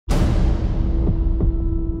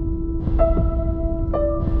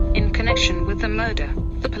the murder.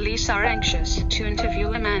 The police are anxious to interview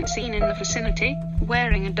a man seen in the vicinity,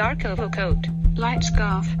 wearing a dark overcoat, light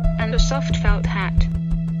scarf, and a soft felt hat.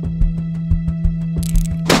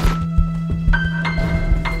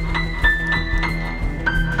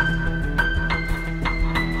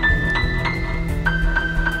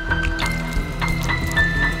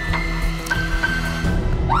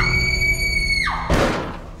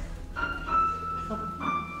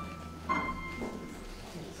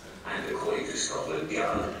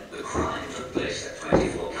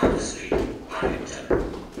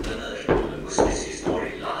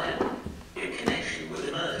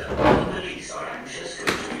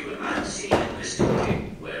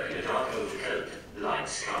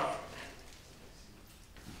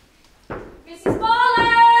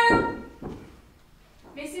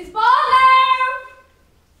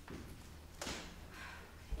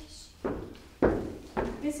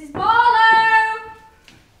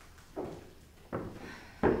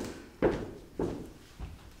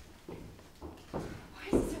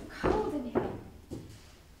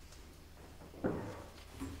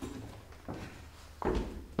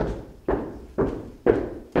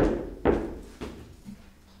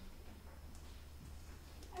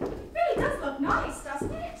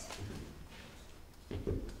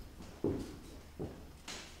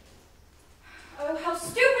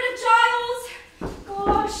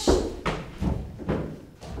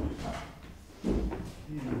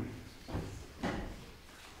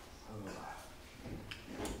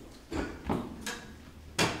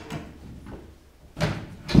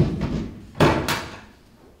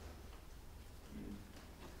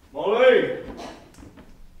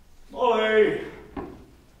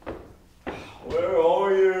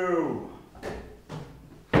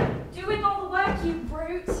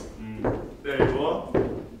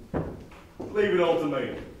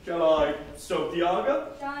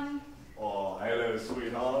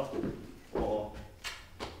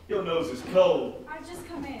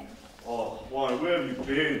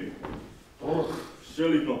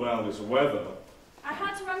 Weather. I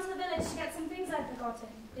had to run to the village to get some things I'd forgotten.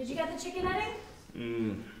 Did you get the chicken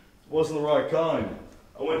heading? Wasn't the right kind.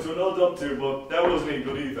 I went to an old up to, but that wasn't any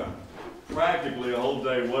good either. Practically a whole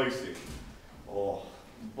day wasted. Oh,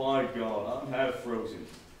 by God, I'm half frozen.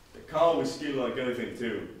 The car was skin like anything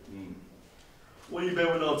too. Well, you bet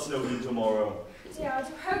we're not snowing tomorrow. Dear, I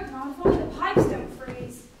do hope not. If only the pipes don't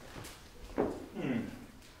freeze.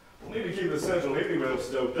 We'll need to keep the central heating rail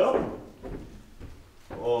stoked up.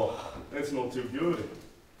 Oh, that's not too good.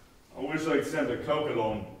 I wish I'd sent a Coke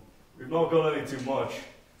along. We've not got any too much.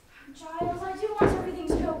 Giles, I do want everything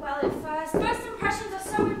to go well at first. First impressions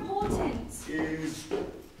are so important. Is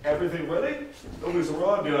everything ready? Nobody's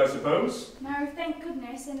arrived yet, I suppose. No, thank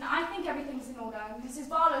goodness, and I think everything's in order. Mrs.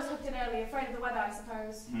 Barlow's hooked in early, afraid of the weather, I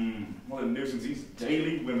suppose. What a nuisance these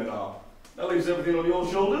daily women are. That leaves everything on your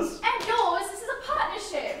shoulders? And yours? This is a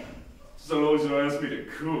partnership. So long as you don't ask me to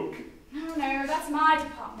cook. No, that's my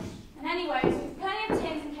department. And anyways, we've plenty of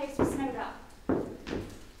tins in case we're snowed up.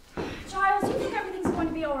 Giles, do you think everything's going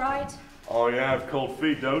to be alright? Oh, you have cold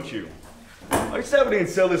feet, don't you? I used to have it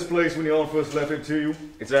sell this place when the aunt first left it to you.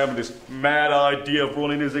 It's having this mad idea of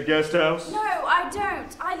running as a guest house. No, I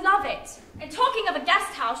don't. I love it. And talking of a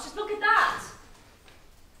guest house, just look at that.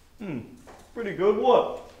 Pretty good.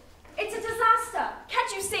 What? It's a disaster.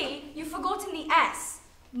 Can't you see? You've forgotten the S.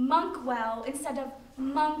 Monkwell instead of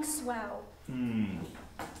Monkswell.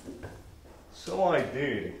 So I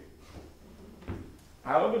did.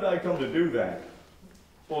 How did I come to do that?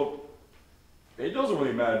 Well, it doesn't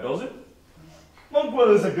really matter, does it?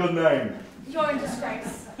 Monkwell is a good name. You're in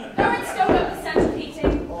disgrace. Go and stoke up the central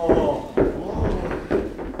heating.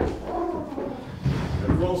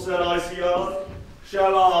 Across that icy earth,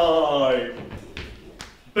 shall I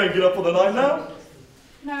bank it up for the night now?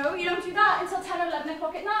 No, you don't do that until 10 or 11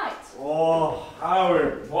 o'clock at night. Oh, how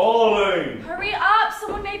appalling! Hurry up,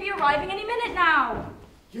 someone may be arriving any minute now.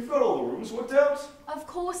 You've got all the rooms worked out? Of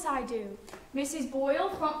course I do. Mrs. Boyle,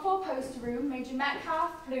 front four post room, Major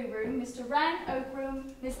Metcalf, blue room, Mr. Wren, oak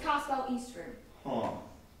room, Miss Caswell, east room.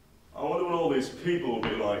 I wonder what all these people will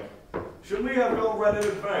be like. Shouldn't we have it all read in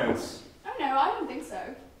advance? Oh no, I don't think so.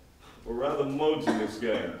 We're rather mugs in this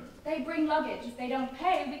game. They bring luggage. If they don't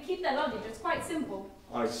pay, we keep their luggage. It's quite simple.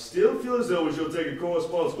 I still feel as though we should take a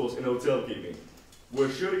correspondence course in hotel keeping. We're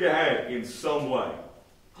shooting ahead in some way.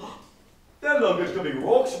 That luggage could be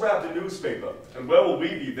rocks wrapped in newspaper, and where will we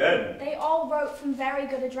be then? They all wrote from very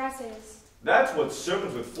good addresses. That's what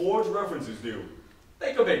servants with forged references do.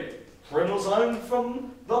 They could be criminals hiding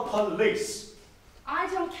from the police. I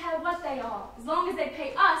don't care what they are, as long as they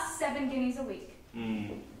pay us 7 guineas a week.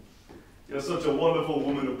 You're such a wonderful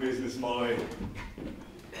woman of business, Molly.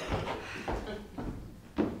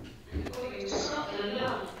 According to Scotland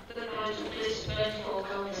Yard, the badge of this bird for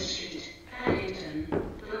Gower Street, Paddington,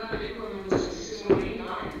 the murdered woman was Mrs. Maureen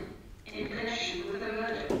Lyon. In connection with the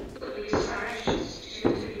murder, the police are anxious to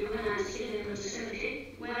interview a man seen in the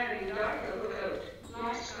vicinity, wearing a dark overcoat,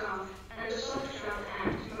 light scarf, and a soft felt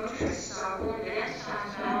hat. Motorists are warned against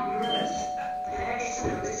southbound routes. The heavy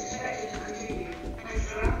snow is expected to continue, and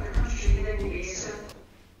throughout the country there will be so.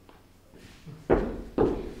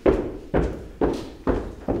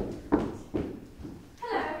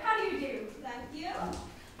 Hello, how do you do? Thank you.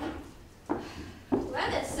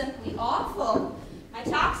 Weather's simply awful. My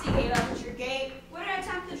taxi gave up at your gate. Wouldn't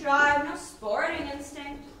attempt to drive, no sporting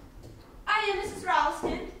instinct. I am Mrs.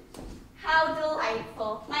 Ralston. How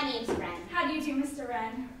delightful. My name's Wren. How do you do, Mr.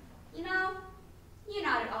 Wren? You know, you're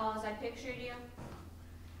not at all as I pictured you.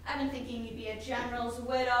 I've been thinking you'd be a general's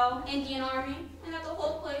widow, Indian army, and that the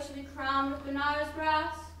whole place would be crowned with Benares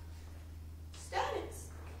grass. Instead, it's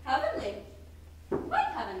heavenly.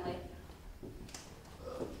 Quite heavenly.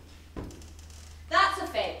 That's a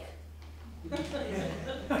fake.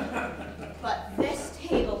 But this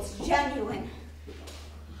table's genuine.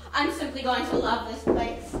 I'm simply going to love this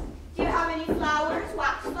place. Do you have any flowers,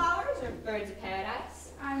 wax flowers, or birds of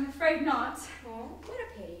paradise? I'm afraid not. Oh, what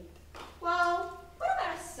a pity. Well, what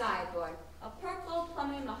about a sideboard? A purple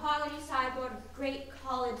plumbing mahogany sideboard with great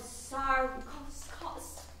colored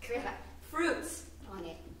fruits on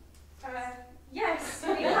it. Yes,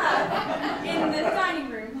 we have. In the dining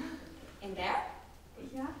room. In there?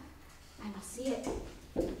 Yeah. I must see it.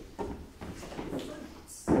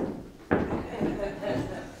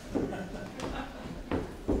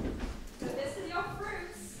 So this is your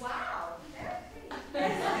fruits. Wow,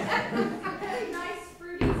 very Very nice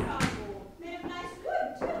fruity sideboard. made of nice wood,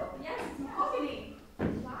 too. Yes, it's mahogany.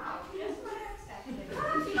 Wow, just what I expected.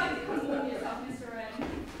 Perhaps you'd like to come warm yourself, Mr. Wren.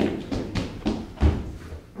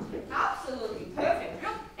 Absolutely perfect.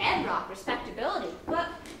 Real bedrock respectability. But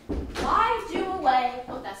why do away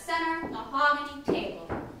with the center mahogany table?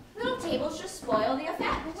 Little tables just spoil the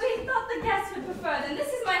effect. We thought the guests would prefer them. This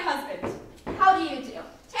is my husband. How do you do?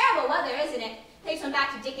 Terrible weather, isn't it? Takes one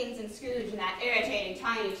back to Dickens and Scrooge and that irritating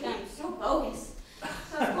Tiny Tim. So bogus.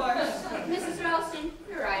 Of course, Mrs. Ralston,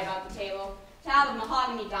 you're right about the table. To have a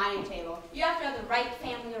mahogany dining table, you have to have the right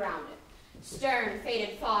family around it. Stern,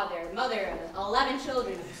 fated father, mother of 11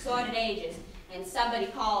 children of assorted ages, and somebody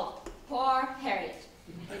called Poor Harriet.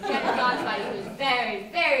 The gentle Dodgebody who is very,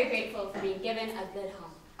 very grateful for being given a good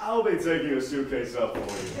home. I'll be taking a suitcase up for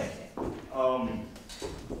you.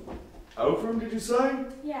 Oak room, did you say?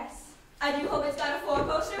 Yes. I do hope it's got a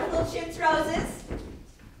four-poster with little chintz roses.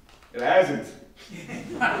 It hasn't.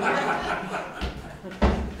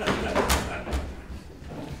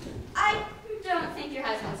 I don't think your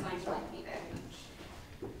husband's going to like me very much.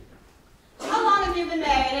 How long have you been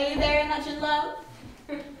married? Are you very much in love?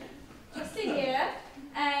 Just a year.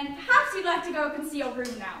 And perhaps you'd like to go up and see your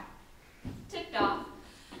room now. Ticked off.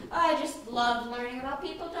 I just love learning about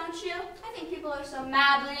people, don't you? I think people are so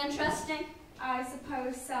madly interesting. I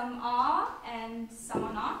suppose some are, and some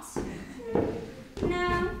are not.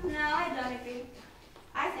 No, I don't agree.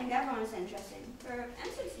 I think everyone is interesting. For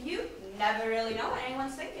instance, you never really know what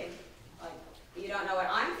anyone's thinking. Like, you don't know what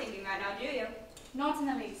I'm thinking right now, do you? Not in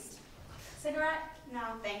the least. Cigarette? No,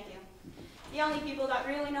 thank you. The only people that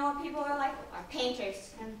really know what people are like are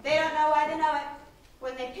painters, and they don't know why they know it.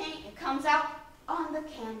 When they paint, it comes out on the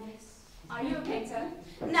canvas. Are you a painter?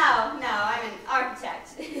 No, I'm an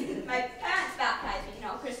architect. My parents baptized me,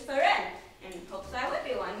 Christopher in hopes I would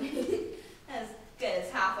be one. As good as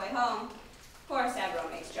halfway home. Of course,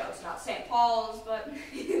 everyone makes jokes about St. Paul's, but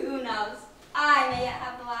who knows? I may yet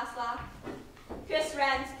have the last laugh. Chris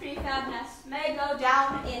Wren's prefabness may go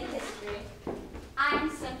down in history. I'm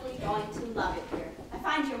simply going to love it here. I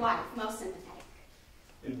find your wife most sympathetic.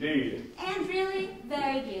 Indeed. And really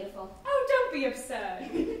very beautiful. Oh, don't be absurd.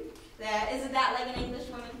 Isn't that like an English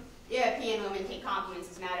woman? European women take compliments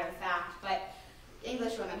as a matter of fact, but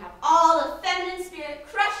English women have all the feminine spirit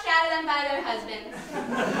crushed out of them by their husbands.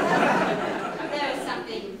 There is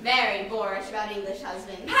something very boorish about English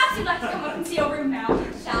husbands. Perhaps you'd like to come up and see your room now.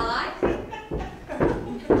 Shall I?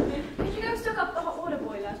 Could you go stoke up the hot water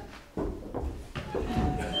boiler?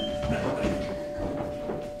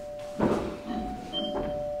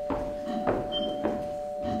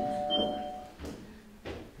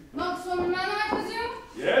 Monks from the manor, I presume?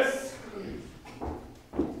 Yes?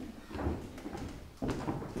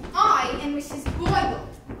 I am Mrs. Boyle.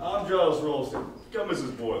 I'm Giles Ralston. Come,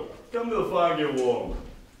 Mrs. Boyle. Come to the fire and get warm.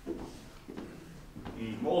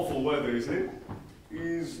 Awful weather, isn't it?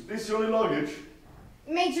 Is this your only luggage?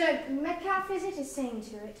 Major Metcalf, is it, is saying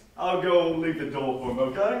to it. I'll go leave the door for him,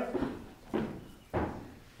 okay?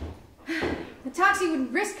 The taxi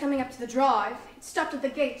wouldn't risk coming up to the drive. It stopped at the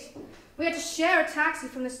gate. We had to share a taxi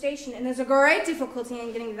from the station, and there's a great difficulty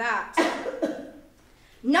in getting that.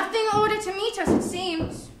 Nothing ordered to meet us, it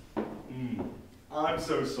seems. I'm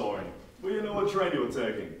so sorry. We didn't know what train you were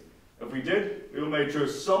taking. If we did, we would make sure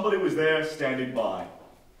somebody was there standing by.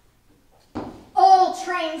 All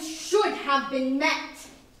trains should have been met.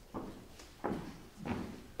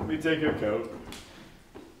 Let me take your coat.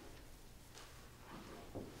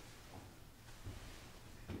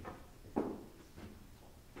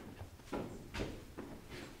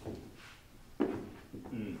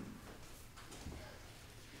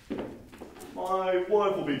 My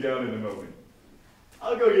wife will be down in a moment.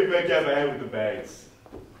 I'll go get back out ahead with the bags.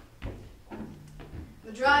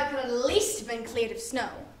 The drive could at least have been cleared of snow.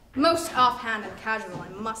 Most offhand and casual, I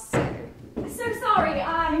must say. So sorry,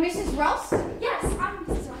 I'm... Mrs. Ralston? Yes, I'm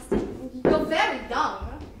Mrs. Ralston. You're very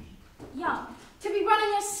young. Young. To be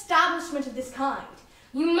running an establishment of this kind,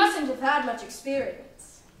 you mustn't have had much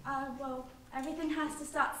experience. Well, everything has to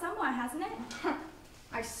start somewhere, hasn't it?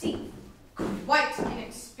 I see. Quite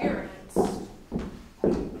inexperienced.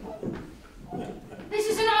 This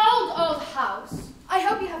is an old house. I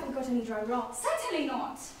hope you haven't got any dry rot. Certainly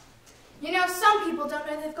not. You know, some people don't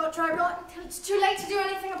know they've got dry rot until it's too late to do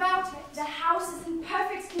anything about it. The house is in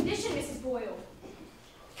perfect condition, Mrs. Boyle.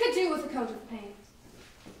 Could do with a coat of paint.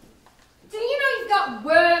 Do you know you've got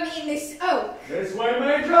worm in this oak? This way,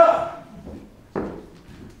 Major!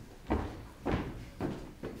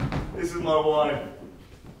 This is my wife.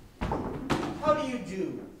 How do you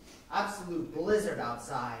do? Absolute blizzard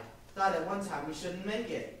outside. Thought at one time we shouldn't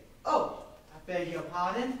make it. Oh, I beg your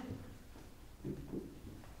pardon?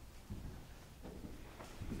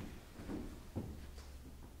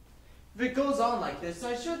 If it goes on like this,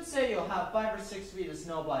 I should say you'll have 5 or 6 feet of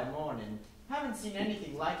snow by morning. Haven't seen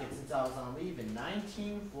anything like it since I was on leave in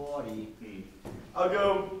 1940. I'll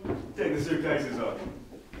go take the suitcases up.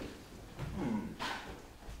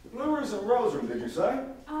 Blue room and rose room, did you say?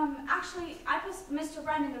 Actually, I put Mr.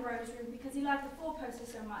 Wren in the rose room because he liked the four-poster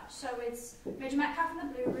so much. So it's Major Metcalf in the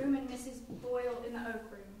blue room and Mrs. Boyle in the oak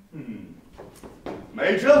room.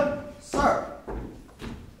 Major? Sir!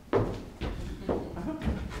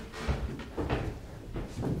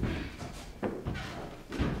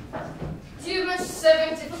 Do you have much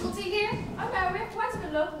serving difficulty here? Oh no, we have quite a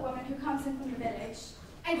good local woman who comes in from the village.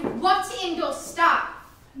 And what indoor staff?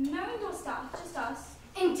 No indoor staff, just us.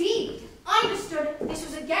 Indeed. I understood this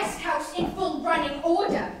was a guest house in full running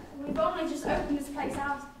order. We've only just opened this place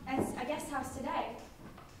out as a guest house today.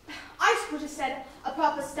 I would have said a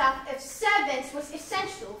proper staff of servants was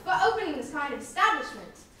essential for opening this kind of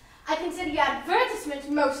establishment. I consider your advertisement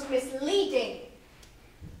most misleading.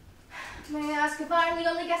 May I ask if I'm the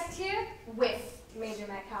only guest here? With Major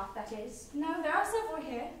Metcalf, that is. No, there are several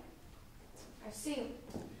here. I see.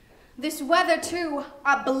 This weather, too,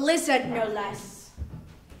 a blizzard, no less.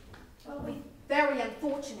 Well, we Very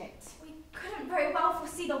unfortunate. couldn't very well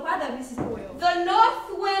foresee the weather, Mrs. Boyle. The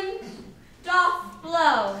north wind doth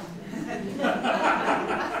blow,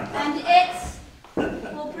 and it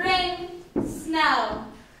will bring snow.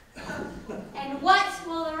 And what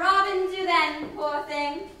will the robin do then, poor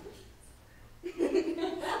thing?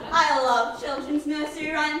 I love children's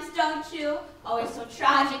nursery rhymes, don't you? Always so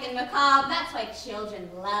tragic and macabre. That's why children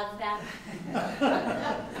love them.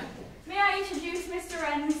 May I introduce Mr.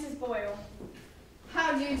 and Mrs. Boyle?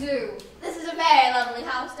 How do you do? This is a very lovely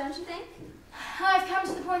house, don't you think? I've come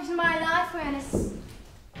to the point in my life where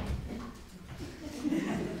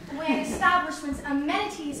an establishment's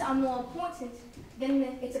amenities are more important than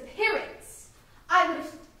its appearance. I would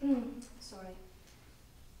have... sorry.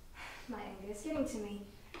 My anger is getting to me.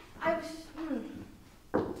 I was...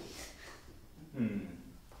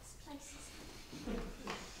 This place is...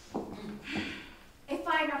 If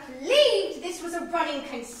I had not believed this was a running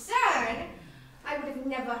concern, I would have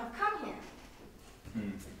never have come here.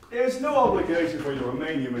 There's no obligation for you to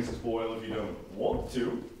remain here, Mrs. Boyle, if you don't want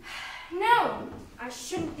to. No, I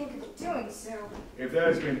shouldn't think of doing so. If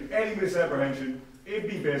there's been any misapprehension, it'd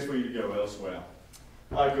be best for you to go elsewhere.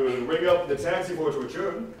 I could ring up the taxi for it to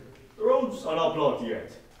return. The rooms are not blocked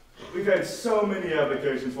yet. We've had so many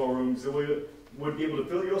applications for rooms that we would be able to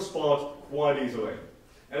fill your spot quite easily.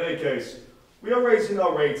 In any case, we are raising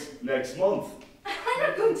our rates next month. I'm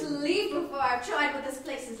not going to leave before I've tried what this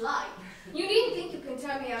place is like. You needn't think you can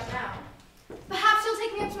turn me out now. Perhaps you'll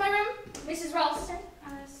take me up to my room, Mrs. Ralston?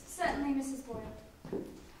 Certainly, Mrs. Boyle.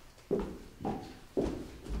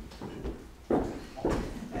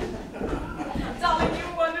 Darling,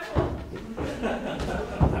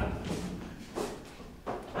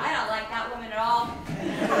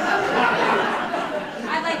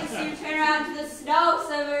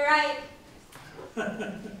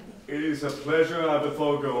 It is a pleasure I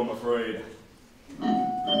before go, I'm afraid.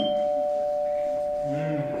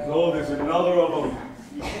 Oh, there's another of them.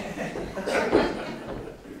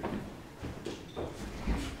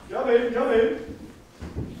 Come in, come in.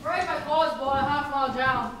 Right, my car's about a half mile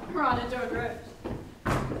down. Ran into a drift.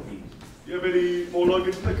 You have any more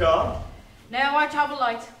luggage in the car? Now I travel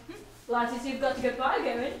light. Lightest you've got to get by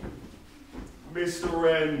going. Mr.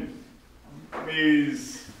 Wren,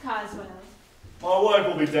 Ms. Caswell. My wife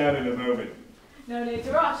will be down in a moment. No need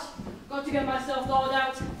to rush. Got to get myself thawed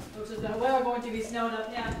out. Looks as though we're going to be snowed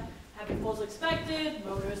up now. Heavy falls expected,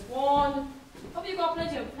 motorist warned. Hope you got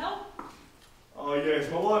plenty of help. Oh yes,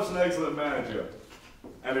 my wife's an excellent manager.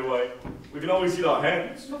 Anyway, we can always eat our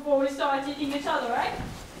hands. Before we start eating each other, right?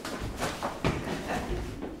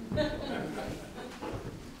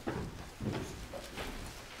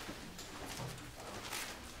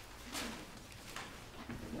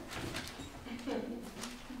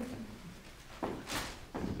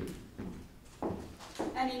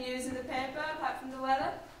 Any news in the paper apart from the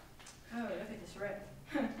weather? Oh, look at this rip.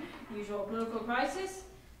 Usual political crisis?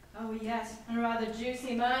 Oh yes, and a rather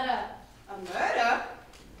juicy murder. A murder?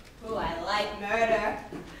 Oh, I like murder.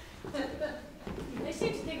 They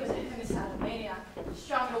seem to think it was a homicidal maniac.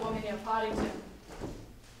 Stronger woman near Partington.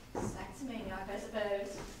 Sex maniac, I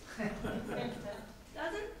suppose.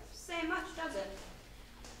 Doesn't say much, does it?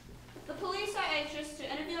 The police are anxious to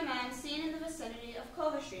interview a man seen in the vicinity of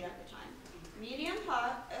Culver Street at the time. Medium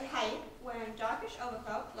height, wearing darkish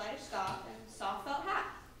overcoat, lighter scarf, and soft felt hat.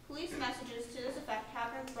 Police messages to this effect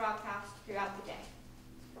have been broadcast throughout the day.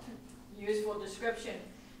 Useful description.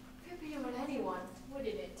 Could be on anyone,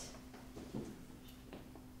 wouldn't it?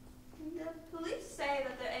 The police say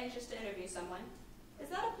that they're anxious to interview someone. Is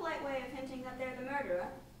that a polite way of hinting that they're the murderer?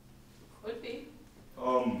 Could be.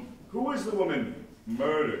 Who is the woman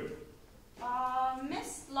murdered?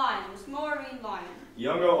 Miss Lyons, Maureen Lyons.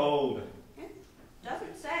 Young or old?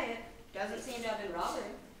 Doesn't say it. Doesn't seem to have been robbery.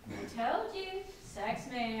 Told you. Sex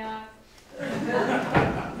maniac.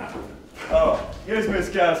 Oh, here's Miss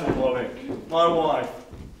Castlebowling, my wife.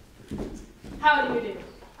 How do you do?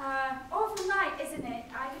 Awful night, isn't it?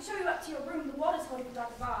 I could show you up to your room. The water's holding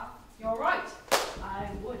without the bath. You're right.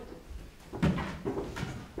 I would.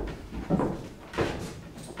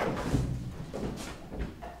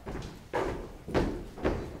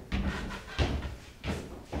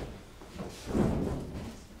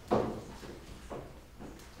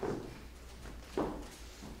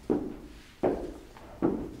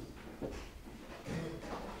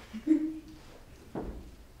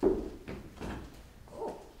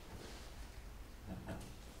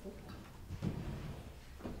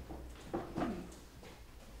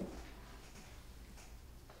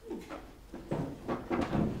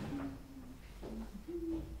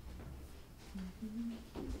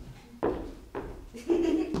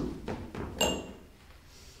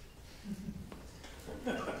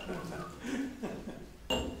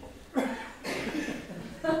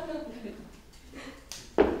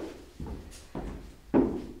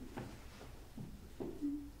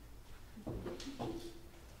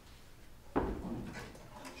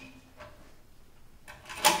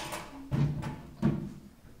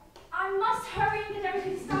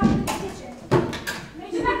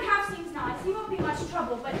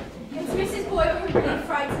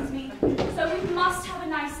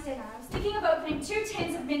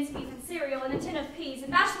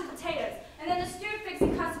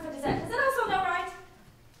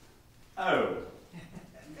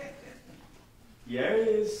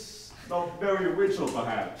 Yes, not very original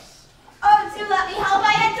perhaps. Oh, do let me help,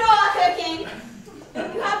 I adore cooking.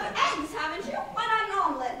 You have eggs, haven't you? Why not an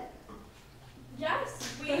omelet?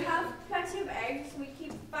 Yes, we have plenty of eggs. We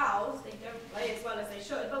keep fowls. They don't lay as well as they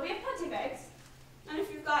should, but we have plenty of eggs. And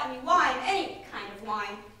if you've got any wine, any kind of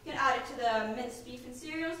wine, you can add it to the minced beef and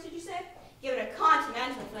cereals, did you say? Give it a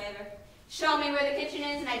continental flavor. Show me where the kitchen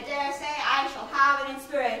is, and I dare say I shall have an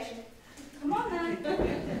inspiration. Come on, then.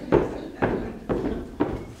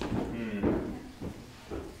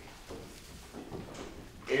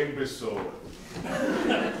 Imbecile.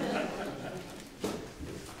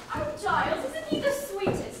 Oh, Giles, isn't he the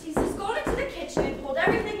sweetest? He's just gone into the kitchen and pulled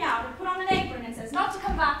everything out and put on an apron and says not to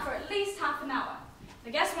come back for at least half an hour. If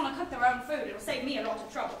the guests want to cook their own food, it'll save me a lot of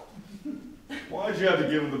trouble. Why'd you have to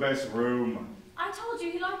give him the best room? I told you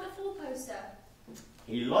he liked the four-poster.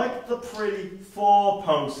 He liked the pretty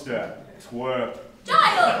four-poster. Twerp.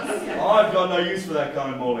 Giles! I've got no use for that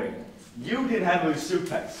kind of Molly. You didn't handle his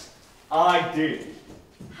suitcase. I did.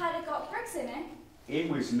 Had it got bricks in it? It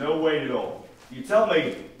was no weight at all. You tell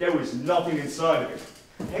me there was nothing inside of it.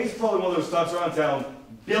 He's probably one of those types around town,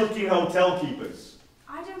 bilking hotel keepers.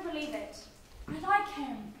 I I don't believe it. I like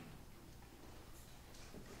him.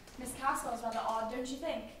 Miss Caswell's rather odd, don't you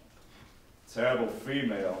think? Terrible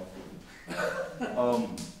female.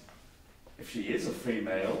 If she is a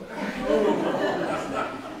female.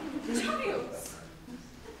 Giles!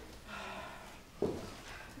 I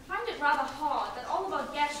find it rather hard that all of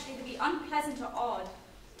our guests should either be unpleasant or odd.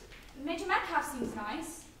 Major Metcalf seems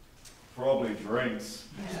nice. Probably drinks.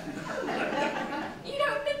 You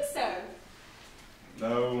don't think so?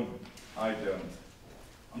 No, I don't.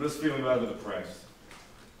 I'm just feeling rather depressed.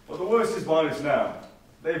 But the worst is behind us now.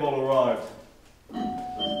 They've all arrived. Who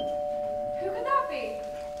could that be?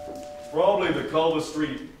 Probably the Culver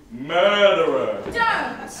Street murderer.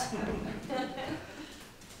 Don't!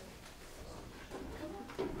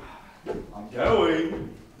 I'm going.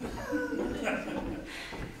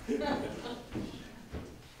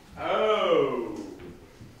 Oh.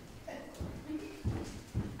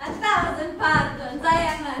 1,000 pardons, I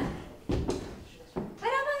am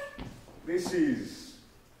Where am I? This is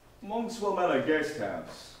Monkswell Manor Guest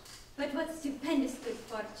House. But what stupendous good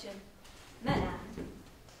fortune. Madame.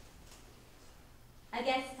 A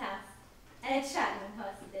guest house, and a charming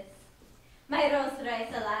hostess. My Rolls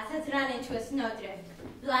Royce, alas, has run into a snowdrift.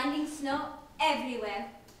 Blinding snow everywhere.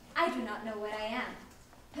 I do not know where I am.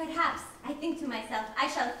 Perhaps I think to myself, I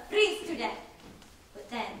shall freeze to death. But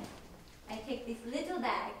then, I take this little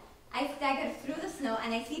bag, I stagger through the snow,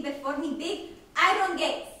 and I see before me big iron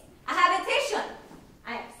gates. A habitation.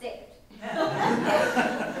 I am saved.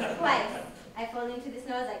 Twice, I fall into the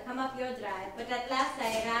snow as I come up your drive, but at last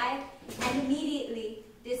I arrive, and immediately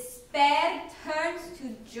despair turns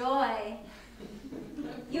to joy.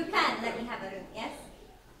 You can let me have a room, yes?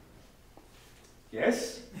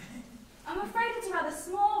 Yes? I'm afraid it's a rather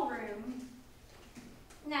small room.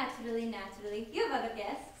 Naturally, naturally. You have other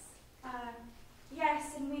guests.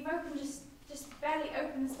 Yes, and we've just barely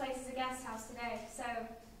opened this place as a guest house today, so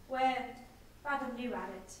we're rather new at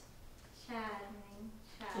it. Charming,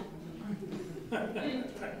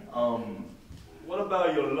 charming. What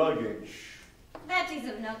about your luggage? That is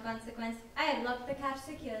of no consequence. I have locked the car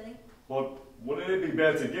securely. But wouldn't it be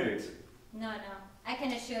better to get it? No, no. I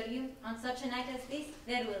can assure you, on such a night as this,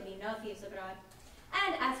 there will be no thieves abroad.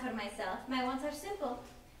 And as for myself, my wants are simple.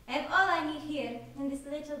 I have all I need here in this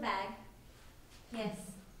little bag. Yes,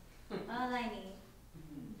 all I need.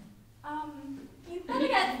 You'd better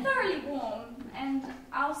get thoroughly warm, and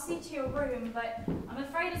I'll see to your room, but I'm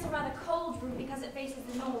afraid it's a rather cold room because it faces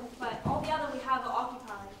the north, but all the other we have are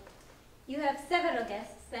occupied. You have several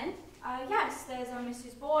guests, then? Yes, there's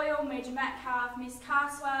Mrs. Boyle, Major Metcalf, Miss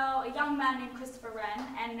Caswell, a young man named Christopher Wren,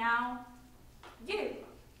 and now you.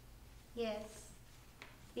 Yes.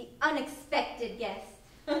 The unexpected guest.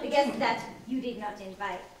 The guest that you did not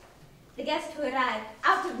invite. The guest who arrived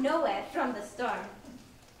out of nowhere from the storm.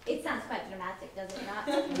 It sounds quite dramatic, does it not?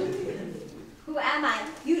 Who am I?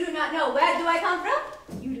 You do not know. Where do I come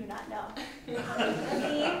from? You do not know.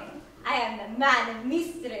 Me? I am the man of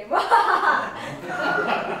mystery. But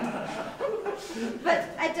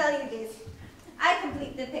I tell you this. I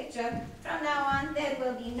complete the picture. From now on, there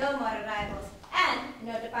will be no more arrivals. And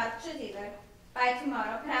no departures either. By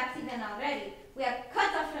tomorrow, perhaps even already, we are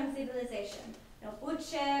cut off from civilization. No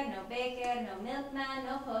butcher, no baker, no milkman,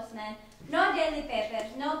 no postman, no daily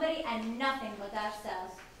papers, nobody and nothing but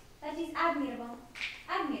ourselves. That is admirable.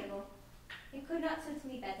 Admirable. It could not suit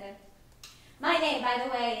me better. My name, by the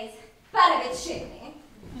way, is Paravitshini.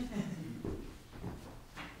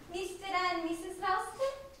 Mr. and Mrs.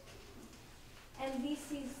 Ralston? And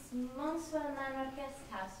this is Monkswell Manor Guest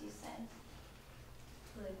House, you said?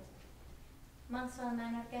 Good. Monkswell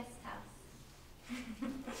Manor Guest House.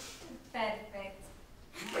 Perfect.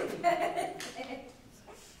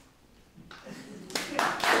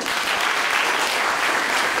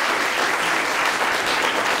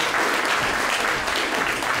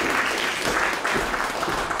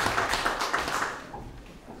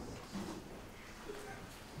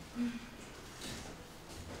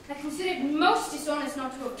 I consider it most dishonest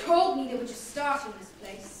not to have told me they were just starting this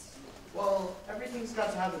place. Well, everything's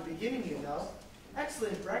got to have a beginning, you know.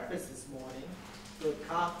 Excellent breakfast this morning. Good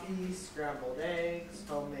coffee, scrambled eggs,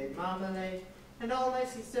 homemade marmalade, and all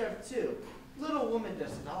nicely served, too. Little woman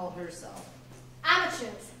does it all herself.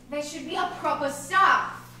 Amateurs. They should be a proper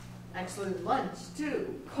staff. Excellent lunch,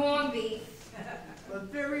 too. Corned beef. But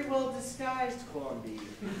very well disguised corned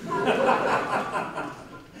beef.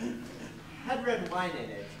 Had red wine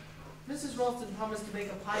in it. Mrs. Ralston promised to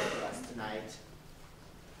make a pie for us tonight.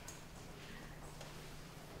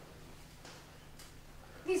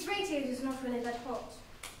 These radiators are not really that hot.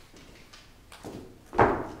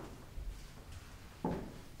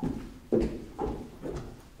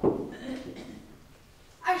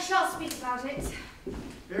 shall speak about it.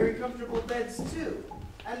 Very comfortable beds, too.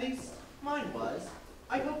 At least, mine was.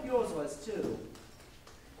 I hope yours was, too.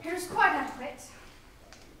 It was quite adequate.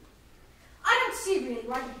 I don't see really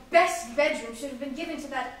why the best bedroom should have been given to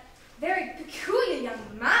that very peculiar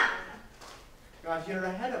young man. Got here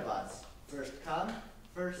ahead of us. First come,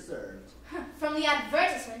 first served. From the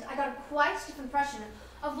advertisement, I got a quite different impression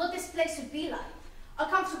of what this place would be like. A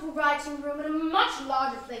comfortable writing room and a much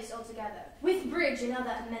larger place altogether, with bridge and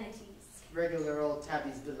other amenities. Regular old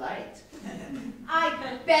Tabby's delight.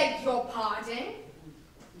 I beg your pardon?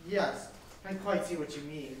 Yes, I quite see what you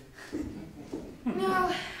mean.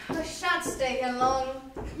 No, I shan't stay here long.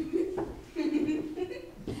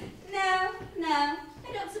 No, I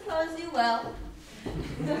don't suppose you will.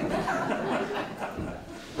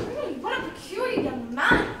 Really, what a peculiar young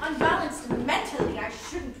man. Unbalanced mentally, I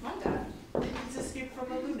shouldn't wonder. He's escaped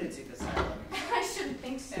from a lunatic asylum. I shouldn't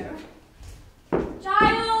think so.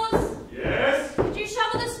 Giles! Yes? Could you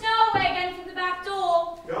shovel the snow away again from the back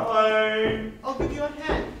door? Going. I'll give you a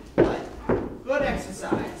hand. But good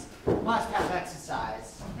exercise. Must have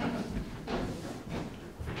exercise.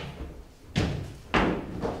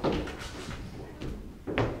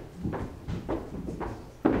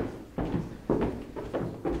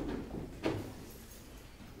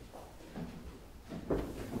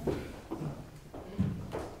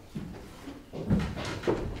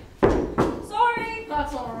 Sorry.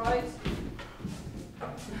 That's all right.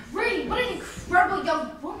 Really, what an incredible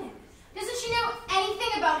young woman. Doesn't she know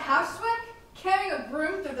anything about housework? Carrying a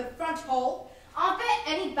broom through the front hall? Aren't there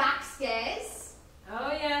any back stairs?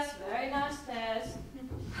 Oh yes, very nice stairs.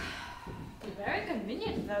 Very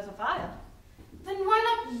convenient if there's a fire. Then why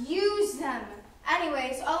not use them?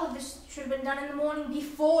 Anyways, all of this should have been done in the morning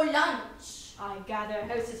before lunch. I gather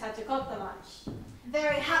hostess had to cook the lunch.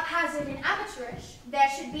 Very haphazard and amateurish. There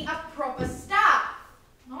should be a proper staff.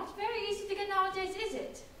 Not very easy to get nowadays, is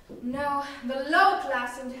it? No, the lower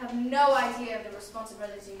class seem to have no idea of their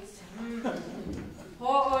responsibilities. Poor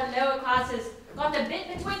old lower classes got the bit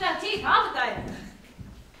between their teeth, haven't they?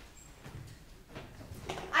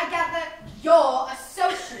 I gather you're a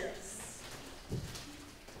socialist.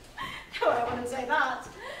 No, I wouldn't say that.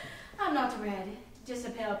 I'm not red, just a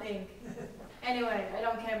pale pink. Anyway, I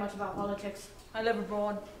don't care much about politics. I live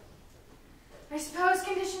abroad. I suppose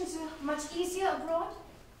conditions are much easier abroad.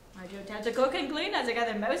 I do tend to cook and clean as I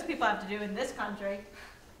gather most people have to do in this country.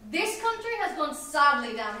 This country has gone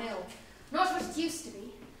sadly downhill. Not what it used to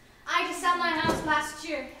be. I just sat my house last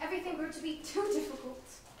year. Everything grew to be too difficult.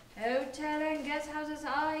 Hotel and guest houses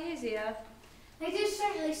are easier. They do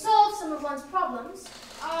certainly solve some of one's problems.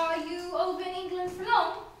 Are you over in England for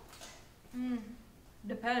long?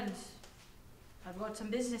 Depends. I've got some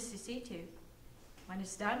business to see to. When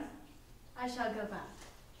it's done, I shall go back.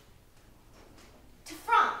 To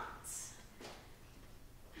France?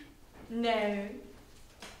 No.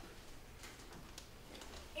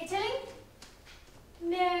 Italy?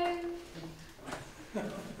 No.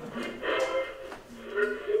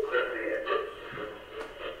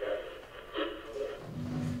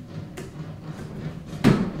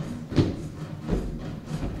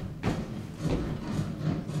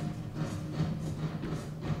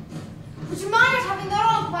 Would you mind not having that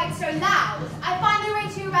on quite so loud? I find the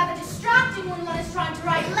radio rather distracting when one is trying to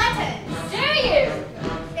write letters. Do you?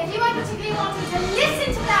 If you weren't particularly wanting to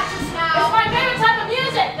listen to that just now... It's my favorite type of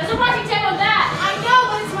music. There's a writing table there. I know,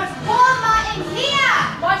 but it's much warmer in here!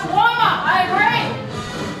 Much warmer. I agree.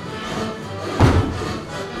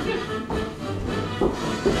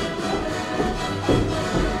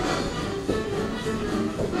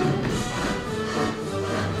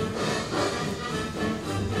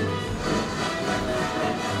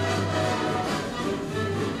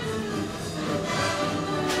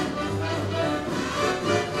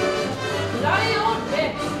 Bloody old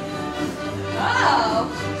bitch. Oh.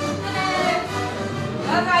 Hello.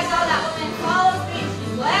 Whoever I saw that woman follows me. She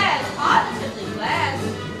glares, positively glares.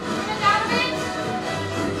 Turn it down a bit.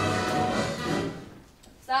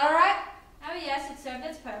 Is that all right? Oh yes, it served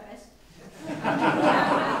its purpose.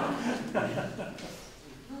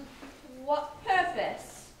 What purpose?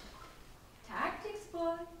 Tactics,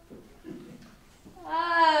 boy.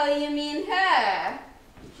 Oh, you mean her?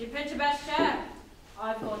 She picked your best share.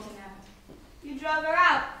 I've got to know. You drove her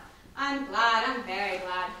out. I'm glad. I'm very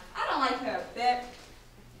glad. I don't like her a bit.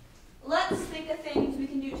 Let's think of things we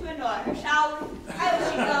can do to annoy her, shall we? I wish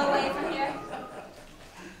she'd go away from here.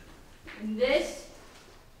 And this,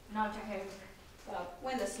 not to hope. Well,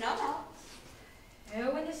 when the snow melts.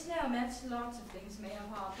 Oh, when the snow melts, lots of things may have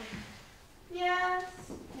happened. Yes,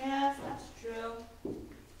 that's true.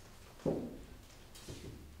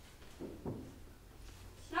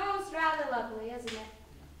 Snow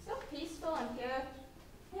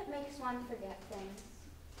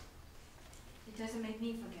It doesn't make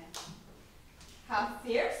me forget. How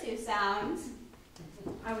fierce you sound.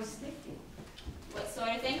 I was thinking. What sort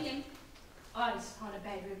of thinking? Ice on a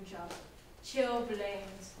bedroom job.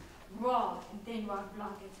 Chilblains. Raw and thin rock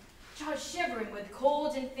blankets. Child shivering with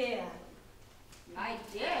cold and fear. My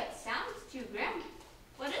dear, it sounds too grim.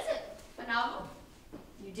 What is it? A novel?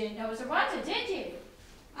 You didn't know it was a writer, did you?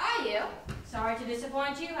 Are you? Sorry to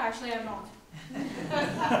disappoint you. Actually, I'm not.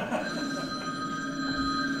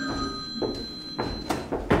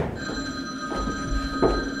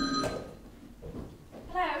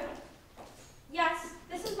 Hello. Yes,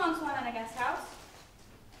 this is Monkswan in a guest house.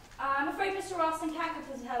 I'm afraid Mr. Ralston can't come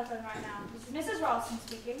to the telephone right now. This is Mrs. Ralston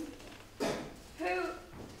speaking. Who?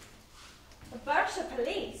 The Berkshire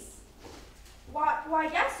Police? Why,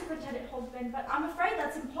 yes, Superintendent Holtzman, but I'm afraid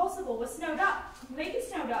that's impossible. We're snowed up. Completely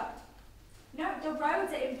snowed up. No, the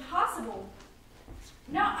roads are impossible.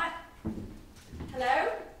 No,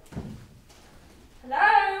 Hello?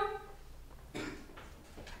 Hello?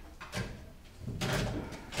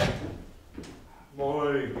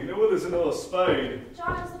 Boy, you know what, there's another spade.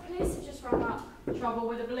 Giles, the police have just rung up. Trouble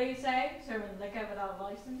with the police, eh? Serving liquor without a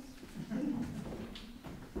license.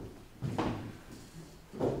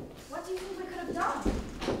 What do you think we could have done?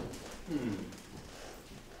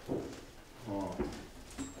 Oh.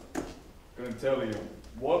 Gonna tell you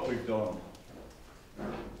what we've done.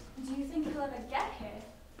 Do you think he'll ever get here?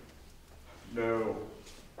 No.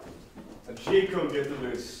 And she couldn't get to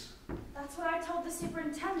this. That's what I told the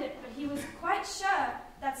superintendent, but he was quite sure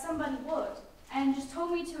that somebody would, and just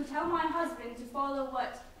told me to tell my husband to follow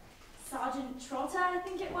what Sergeant Trotter, I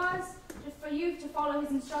think it was, just for you to follow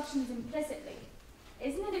his instructions implicitly.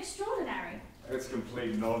 Isn't it extraordinary? It's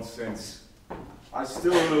complete nonsense. I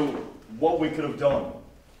still don't know what we could have done.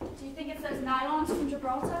 Do you think it's those nylons from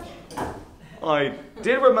Gibraltar? I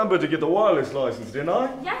did remember to get the wireless license, didn't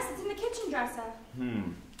I? Yes, it's in the kitchen dresser.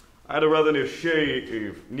 I had a rather near shave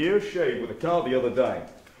with a car the other day,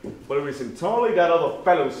 but it was entirely that other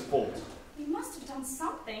fellow's fault. You must have done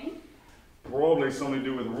something. Probably something to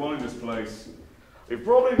do with running this place. They've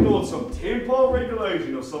probably ignored some tin-pot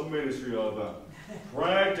regulation or some ministry or other.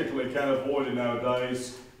 Practically can't avoid it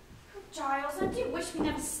nowadays. Giles, I do wish we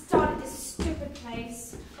never started this stupid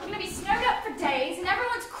place. We're going to be snowed up for days, and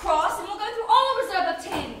everyone's cross, and we'll go through all the reserve of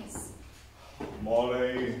tins.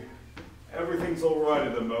 Molly, everything's all right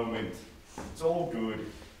at the moment. It's all good.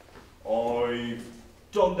 I've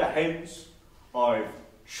done the hens, I've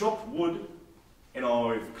chopped wood, and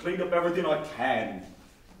I've cleaned up everything I can.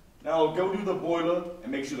 Now I'll go do the boiler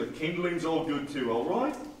and make sure the kindling's all good too, all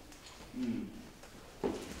right?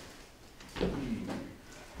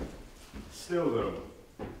 Still though,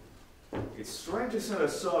 it's strange to send a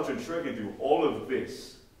sergeant trekking through all of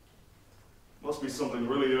this. Must be something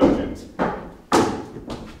really urgent.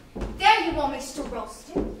 There you are, Mr.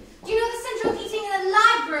 Ralston. Do you know the central heating in the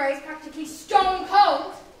library is practically stone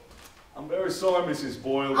cold? I'm very sorry, Mrs.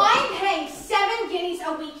 Boyle. I'm paying 7 guineas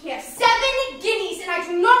a week here. 7 guineas, and I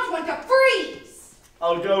do not want to freeze!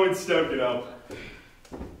 I'll go and stoke it up.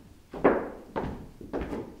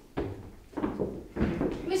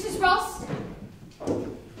 Mrs. Ralston,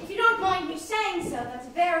 if you don't mind me saying so, that's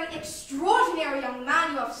a very extraordinary young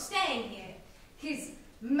man you have staying here. His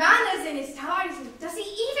manners and his ties, does he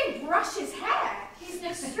even brush his hair? He's an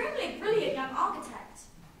extremely brilliant young architect.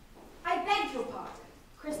 I beg your pardon.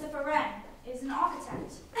 Christopher Wren is an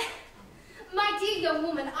architect. My dear young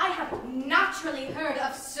woman, I have naturally heard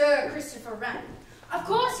of Sir Christopher Wren. Of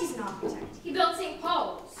course he's an architect. He built St.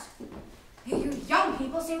 Paul's. You young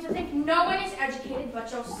people seem to think no one is educated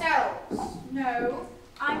but yourselves. No,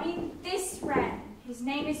 I mean this Wren. His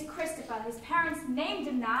name is Christopher. His parents named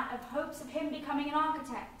him that of hopes of him becoming an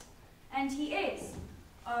architect. And he is.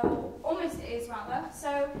 Almost is, rather.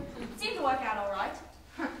 So, it seemed to work out all right.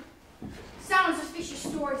 Sounds a fishy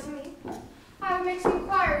story to me. I will make some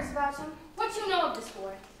inquiries about him. What do you know of this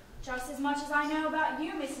boy? Just as much as I know about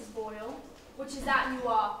you, Mrs. Boyle, which is that you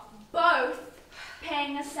are both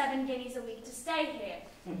paying us 7 guineas a week to stay here.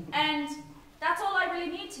 And that's all I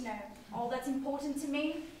really need to know. All that's important to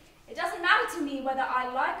me. It doesn't matter to me whether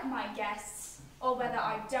I like my guests or whether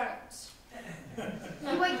I don't.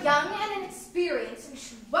 You are young and inexperienced and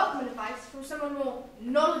should welcome advice from someone more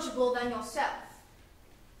knowledgeable than yourself.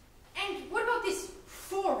 And what about this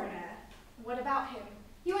foreigner? What about him?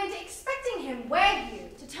 You weren't expecting him, were you?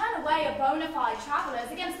 To turn away a bona fide traveller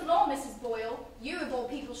is against the law, Mrs. Boyle. You, of all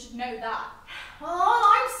people, should know that. All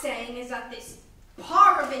I'm saying is that this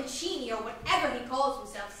Paravincini, or whatever he calls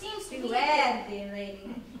himself, seems to be... Beware, dear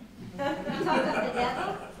lady. Talk of the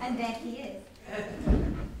devil, and there he is.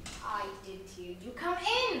 I didn't hear you come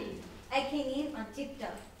in. I came in on tiptoe,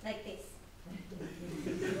 like this.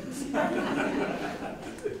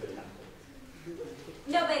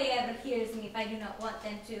 Nobody ever hears me if I do not want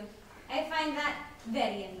them to. I find that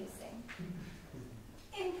very amusing.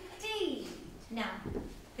 Indeed. Now,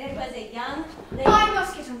 there was a young lady... I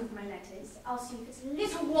must get on with my letters. I'll see if it's a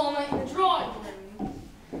little warmer in the drawing room.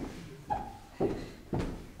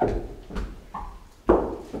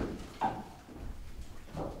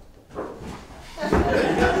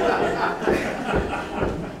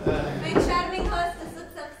 My charming hostess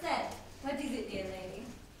looks upset. What is it, dear lady?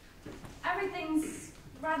 Everything's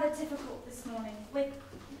rather difficult this morning with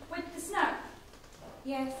the snow.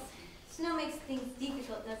 Yes, snow makes things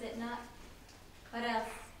difficult, does it not? Or else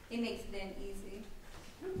it makes them easy.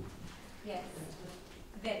 Yes,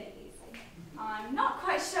 very easy. I'm not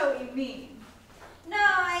quite sure what you mean. No,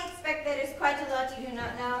 I expect there is quite a lot you do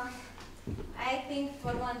not know. I think,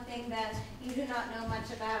 for one thing, that you do not know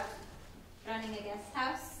much about running a guest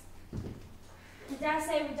house. I dare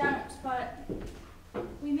say we don't, but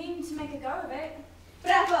we mean to make a go of it.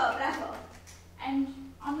 Bravo, bravo. And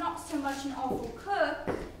I'm not so much an awful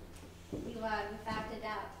cook. You are, without a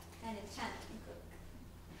doubt, an enchanting cook.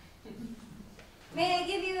 May I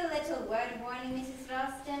give you a little word of warning, Mrs.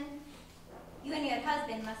 Ralston? You and your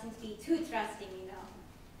husband mustn't be too trusting, you know.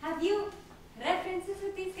 Have you references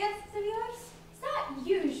with these guests of yours? Is that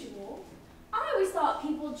usual? I always thought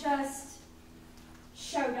people just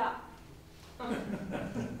showed up.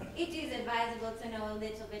 It is advisable to know a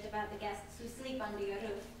little bit about the guests who sleep under your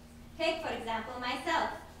roof. Take, for example,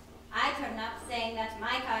 myself. I turn up saying that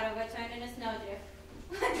my car overturned in a snowdrift.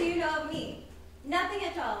 What do you know of me? Nothing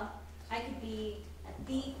at all. I could be a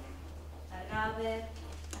thief, a robber,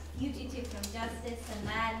 a fugitive from justice, a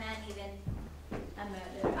madman, even a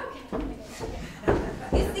murderer.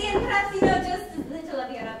 Okay. You see, and perhaps you know just as little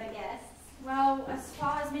of your other guests. Well, as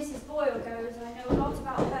far as Mrs. Boyle goes, I know a lot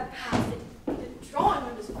about her past. The drawing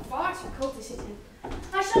room is far too cold to sit in.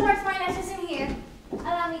 I shall write my letters in here.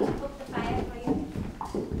 Allow me to poke the fire for you.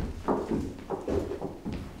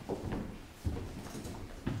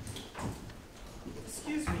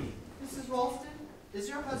 Excuse me, Mrs. Ralston, is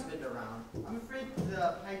your husband around? I'm afraid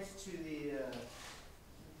the pipes to the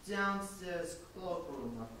downstairs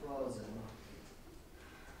cloakroom are frozen.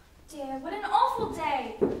 Dear, what an awful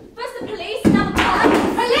day. First the police, now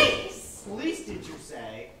the police! Police, did you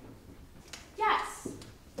say? Yes.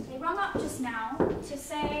 They rung up just now to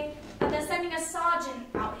say that they're sending a sergeant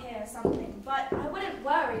out here or something, but I wouldn't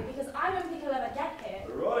worry because I don't think he'll ever get here.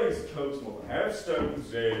 Rise, Coastmore, have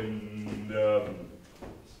stones and,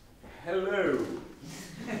 hello.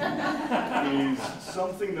 Is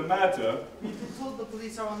something the matter? We've been told the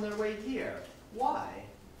police are on their way here. Why?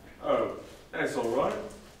 Oh, that's all right.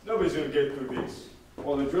 Nobody's going to get through this.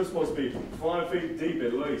 Well, the drifts must be 5 feet deep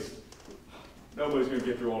at least. Nobody's going to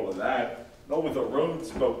get through all of that. Not with the road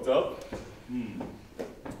smoked up.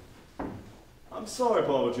 I'm sorry,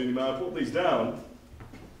 Palmer Junior, may I put these down?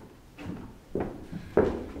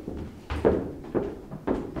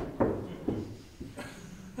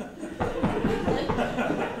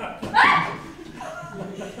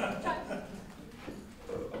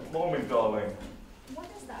 A moment, darling. What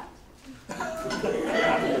is that?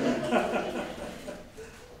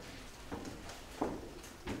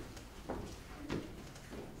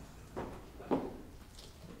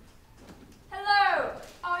 Hello,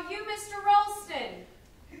 are you Mr. Ralston?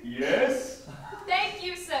 Yes? Thank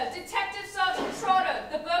you, sir. Detective Sergeant Trotter,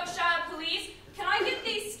 the Berkshire Police. Can I get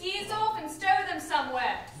these skis off and stow them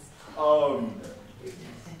somewhere?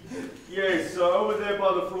 Yes, so over there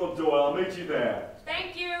by the front door. I'll meet you there.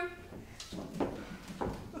 Thank you.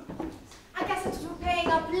 I guess that's what we're paying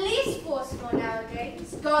our police force for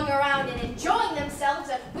nowadays. Going around and enjoying themselves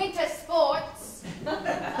at winter sports.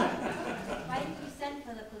 Why didn't you send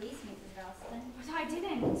for the police, Mrs. Ralston? But I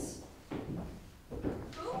didn't.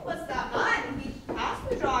 Who was that man? He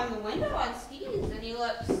passed me drawing the window on skis, and he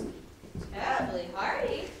looks terribly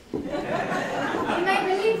hardy. You may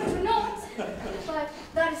believe it or not, but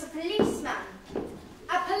that is a policeman.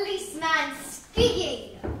 A policeman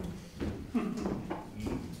skiing.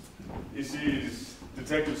 This is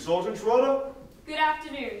Detective Sergeant Trotter? Good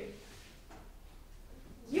afternoon.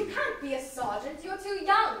 You can't be a sergeant, you're too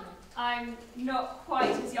young. I'm not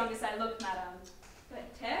quite as young as I look, madam,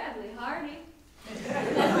 but terribly hardy.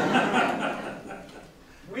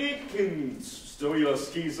 We can stow your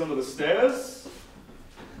skis under the stairs.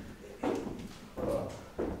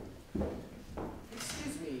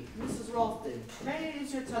 Excuse me, Mrs. Ralston, may I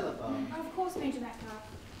use your telephone? Of course, Major Metcalf.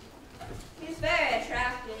 He's very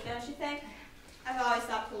attractive, don't you think? I've always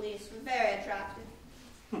thought police were very attractive.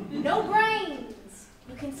 No brains.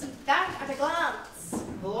 You can see that at a glance.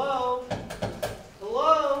 Hello? Hello?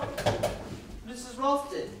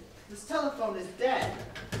 Ralston, this telephone is dead.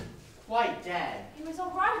 Quite dead. It was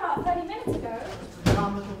all right about 30 minutes ago.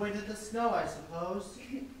 Gone with the weight of the snow, I suppose.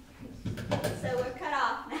 So we're cut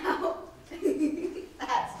off now.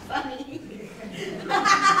 That's funny.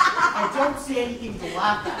 I don't see anything to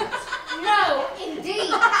laugh at. No,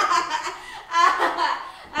 indeed.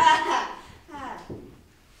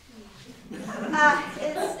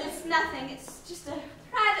 It's nothing. It's just a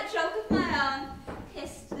private joke of my own.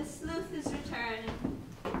 Hist, the sleuth is returning.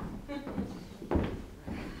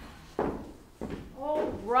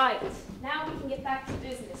 All right, now we can get back to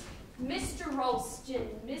business. Mr. Ralston,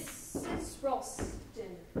 Mrs.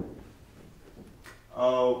 Ralston.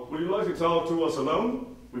 Would you like to talk to us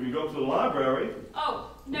alone? We can go to the library.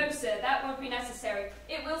 Oh, no, sir, that won't be necessary.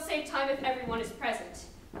 It will save time if everyone is present.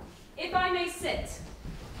 If I may sit.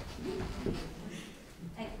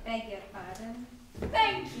 I beg your pardon.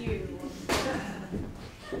 Thank you.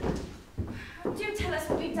 Do tell us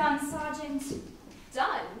what we've done, Sergeant.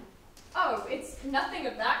 Done? Oh, it's nothing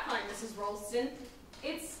of that kind, Mrs. Ralston.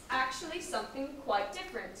 It's actually something quite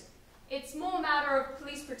different. It's more a matter of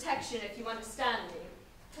police protection, if you understand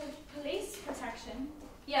me. Police protection?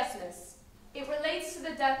 Yes, miss. It relates to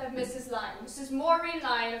the death of Mrs. Lyon, Mrs. Maureen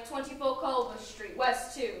Lyon of 24 Culver Street,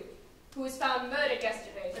 West 2, who was found murdered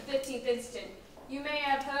yesterday, the 15th instant. You may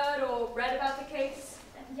have heard or read about the case?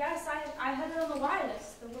 Yes, I heard it on the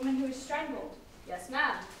wireless, the woman who was strangled. Yes,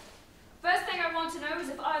 ma'am. First thing I want to know is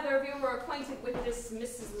if either of you were acquainted with this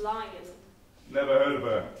Mrs. Lyon. Never heard of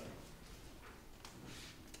her.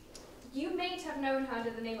 You mayn't have known her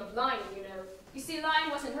under the name of Lyon, you know. You see,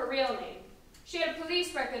 Lyon wasn't her real name. She had a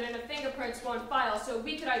police record and her fingerprints were on file, so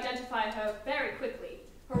we could identify her very quickly.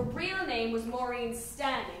 Her real name was Maureen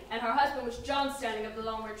Standing, and her husband was John Standing of the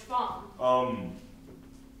Longridge Farm.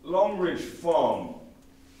 Longridge Farm.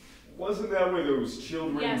 Wasn't that where those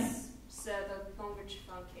children... Yes, sir, the Longridge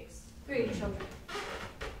Farm case. 3 children.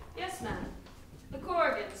 Yes, ma'am. The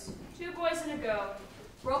Corrigans, 2 boys and a girl,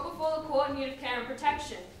 brought before the court in need of care and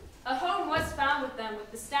protection. A home was found with them with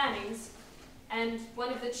the Standings, and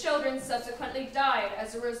one of the children subsequently died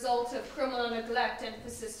as a result of criminal neglect and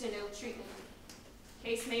persistent ill treatment. The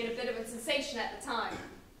case made a bit of a sensation at the time.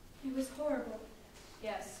 It was horrible.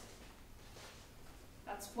 Yes.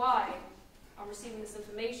 That's why, on receiving this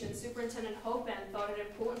information, Superintendent Hoban thought it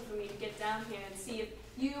important for me to get down here and see if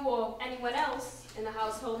you or anyone else in the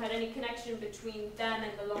household had any connection between them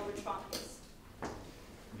and the Longridge Farm case.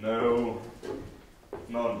 No.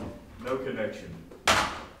 None. No connection.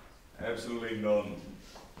 Absolutely none.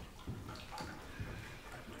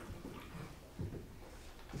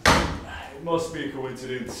 It must be a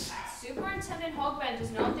coincidence. Superintendent Hogband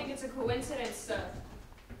does not think it's a coincidence, sir.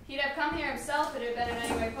 He'd have come here himself if it had been in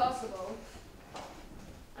any way possible.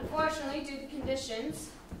 Unfortunately, due to conditions,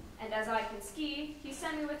 and as I can ski, he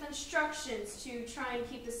sent me with instructions to try and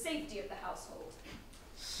keep the safety of the household.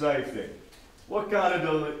 Safety? What kind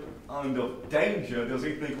of danger does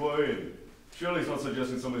he think we're in? Surely he's not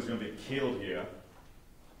suggesting somebody's going to be killed here.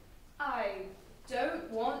 I don't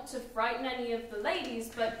want to frighten any of the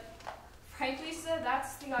ladies, but frankly, sir,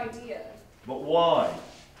 that's the idea. But why?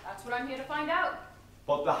 That's what I'm here to find out.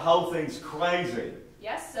 But the whole thing's crazy.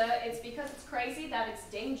 Yes, sir, it's because it's crazy that it's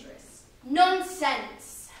dangerous.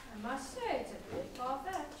 Nonsense. I must say, it's a bit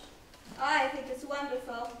far-fetched. I think it's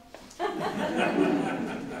wonderful.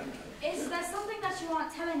 Is there something that you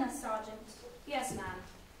aren't telling us, Sergeant? Yes, ma'am.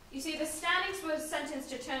 You see, the Stannings were sentenced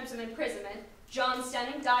to terms of imprisonment. John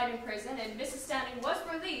Stanning died in prison, and Mrs. Stanning was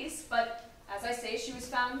released, but, as I say, she was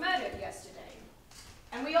found murdered yesterday.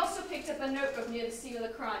 And we also picked up a notebook near the scene of the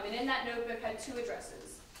crime, and in that notebook had 2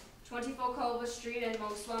 addresses, 24 Culver Street and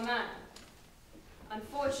Mousetrap Acts.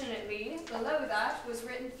 Unfortunately, below that was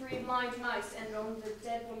written 3 blind mice, and on the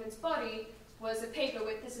dead woman's body was a paper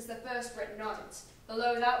with "This is the first" written on it.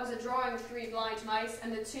 Below that was a drawing of 3 blind mice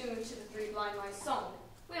and the tune to the 3 Blind Mice song.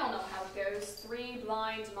 We all know how it goes. 3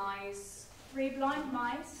 blind mice. 3 blind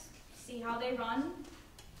mice. See how they run?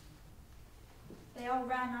 They all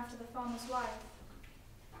ran after the farmer's wife.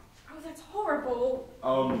 Oh, that's horrible.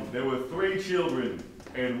 There were 3 children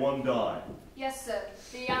and 1 died. Yes, sir.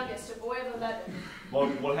 The youngest, a boy of 11.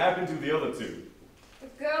 What happened to the other 2? The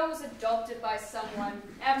girl was adopted by someone.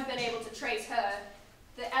 I haven't been able to trace her.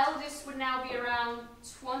 The eldest would now be around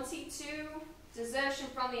 22, desertion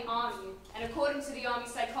from the army, and according to the army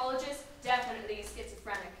psychologist, definitely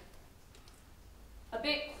schizophrenic. A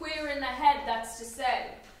bit queer in the head, that's to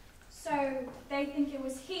say. So they think it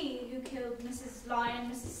was he who killed Mrs. Lyon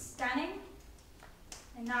and Mrs. Stanning?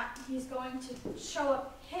 And that he's going to show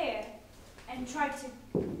up here and try to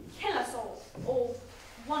kill us all, or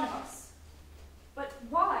one of us. But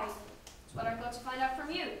why? That's what I've got to find out from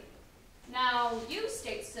you. Now, you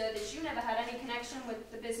state, sir, that you never had any connection with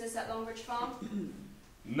the business at Longridge Farm?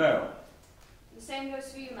 No. The same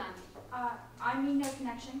goes for you, ma'am. I mean no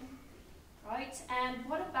connection. Right, and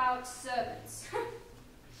what about servants?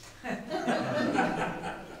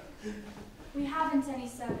 We haven't any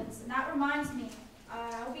servants, and that reminds me.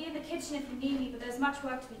 I'll be in the kitchen if you need me, but there's much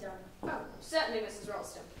work to be done. Oh, certainly, Mrs.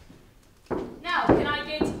 Ralston. Now, can I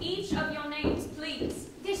get each of your names, please?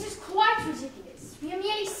 This is quite ridiculous. We are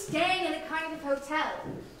merely staying in a kind of hotel.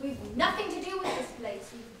 We've nothing to do with this place.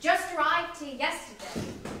 We've just arrived here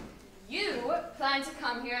yesterday. You planned to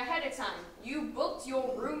come here ahead of time. You booked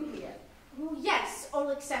your room here. Well, yes, all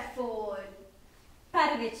except for...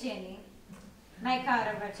 Parvicini. My car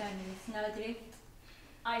overturned in snowdrift.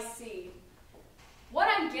 I see. What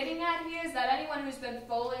I'm getting at here is that anyone who's been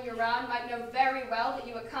following you around might know very well that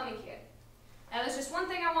you are coming here. Now, there's just one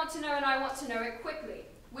thing I want to know, and I want to know it quickly.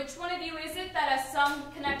 Which one of you is it that has some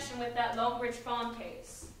connection with that Longridge Farm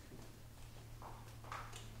case?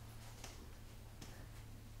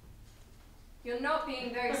 You're not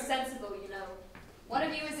being very sensible, you know. One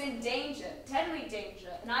of you is in danger, deadly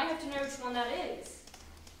danger, and I have to know which one that is.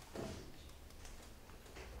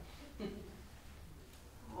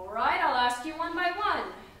 All right, I'll ask you one by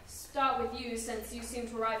one. Start with you, since you seem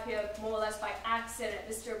to arrive here more or less by accident,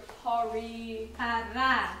 Mr.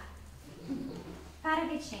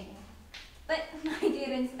 Parvicini. But, my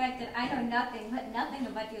dear Inspector, I know nothing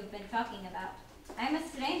of what you've been talking about. I'm a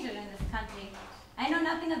stranger in this country. I know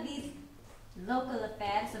nothing of these local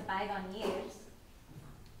affairs of bygone years.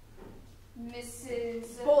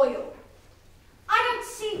 Mrs. Boyle. I don't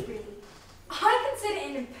see, really. I consider it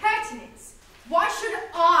an impertinence. Why should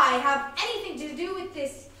I have anything to do with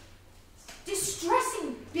this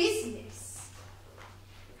distressing business?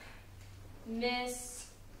 Miss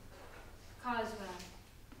Carswell.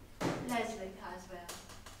 Leslie Carswell.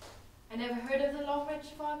 I never heard of the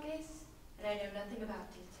Longridge Farm case, and I know nothing about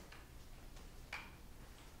it.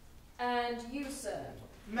 And you, sir?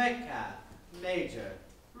 Metcalf, Major.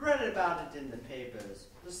 Read about it in the papers.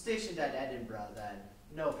 Was stationed at Edinburgh then.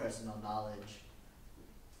 No personal knowledge.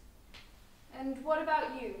 And what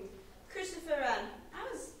about you? Christopher, I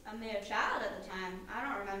was a mere child at the time. I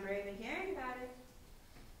don't remember even hearing about it.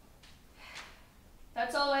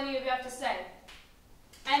 That's all any of you have to say.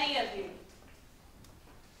 Any of you.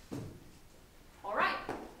 All right.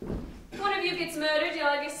 If one of you gets murdered, you'll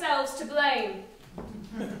have yourselves to blame.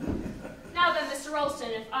 Now then, Mr.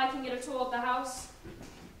 Ralston, if I can get a tour of the house.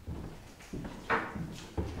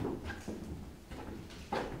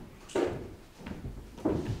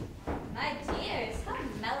 My dears, how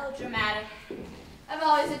melodramatic. I've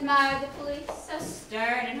always admired the police, so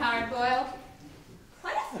stern and hard-boiled.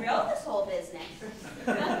 Quite a thrill, this whole business.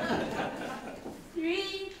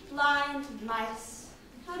 3 blind mice.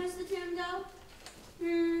 How does the tune go?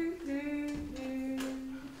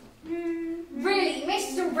 Really,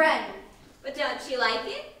 Mr. Wren? But don't you like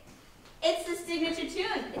it? It's the signature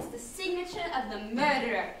tune. It's the signature of the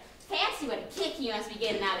murderer. Fancy what a kick you must be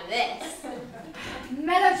getting out of this.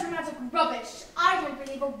 Melodramatic rubbish. I don't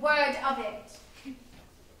believe a word of it.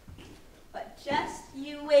 But just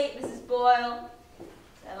you wait, Mrs. Boyle,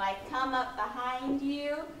 till I come up behind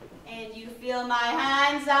you and you feel my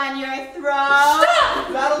hands on your throat.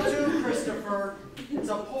 Stop! That'll do, Christopher. It's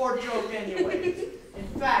a poor joke anyway. In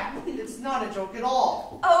fact, it's not a joke at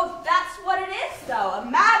all. Oh, that's what it is, though. A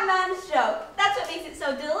madman's joke. That's what makes it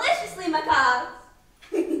so deliciously macabre.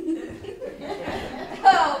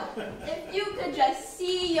 Oh, if you could just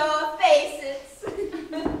see your faces.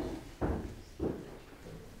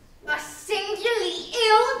 A singularly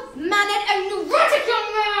ill-mannered and neurotic young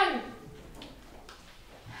man!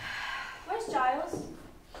 Where's Giles?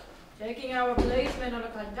 Taking our policeman on a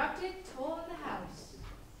conducted tour of the house.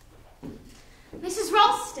 Mrs.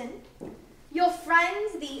 Ralston, your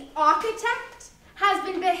friend, the architect, has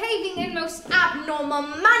been behaving in most abnormal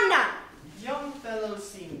manner. Young fellows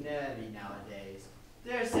seem nervy nowadays.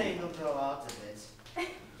 Dare say he'll grow out of it.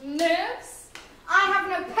 Nerves? I have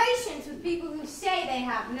no patience with people who say they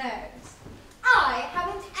have nerves. I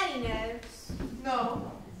haven't any nerves.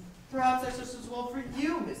 No. Perhaps that's just as well for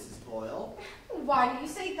you, Mrs. Boyle. Why do you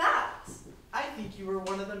say that? I think you were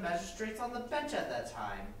one of the magistrates on the bench at that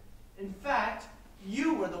time. In fact,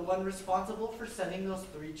 you were the one responsible for sending those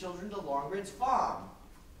 3 children to Longridge Farm.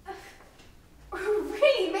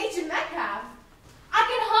 Really, Major Metcalf? I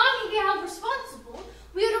can hardly be held responsible.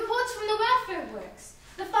 We had reports from the welfare works.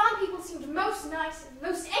 The farm people seemed most nice and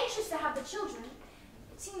most anxious to have the children.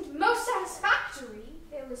 It seemed most satisfactory.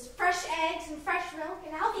 There was fresh eggs and fresh milk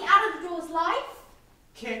and a healthy out-of-the-doors life.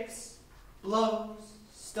 Kicks, blows,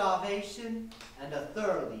 starvation, and a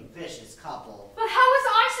thoroughly vicious couple. But how was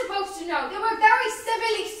I supposed to know? They were very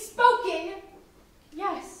civilly spoken.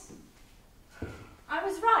 Yes. I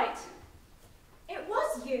was right. It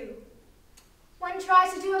was you. One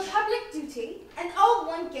tries to do a public duty, and all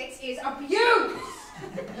one gets is abuse.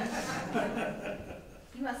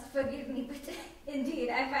 You must forgive me, but indeed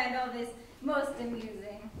I find all this most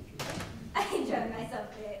amusing. I enjoy myself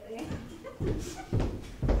greatly.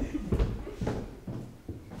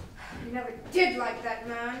 You never did like that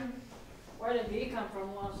man. Where did he come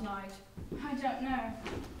from last night? I don't know.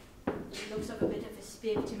 He looks like a bit of a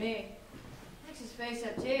spib to me. Makes his face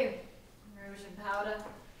up too. Rouge and powder.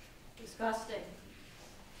 Disgusting.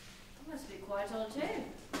 He must be quite old too.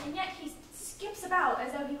 And yet he skips about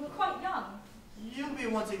as though he were quite young. You'll be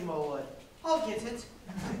wanting more wood. I'll get it.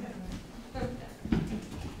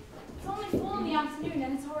 It's only 4 in the afternoon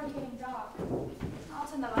and it's already getting dark. I'll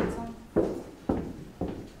turn the lights on.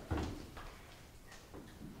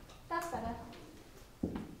 That's better.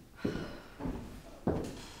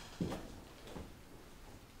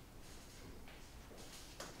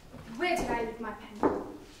 Where did I leave my pen? Oh.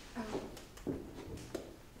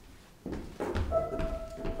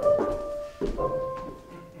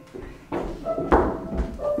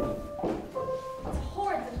 It's a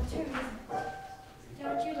horrid little tune, isn't it?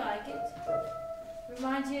 Don't you like it?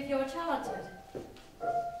 Reminds you of your childhood.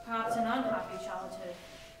 Perhaps an unhappy childhood.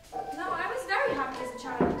 No, I was very happy as a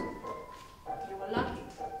child. You were lucky.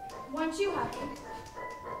 Weren't you happy?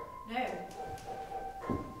 No.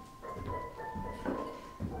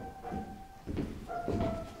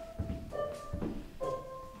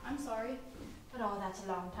 I'm sorry. But oh, that's a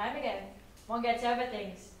long time ago. One gets over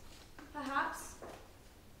things. Perhaps.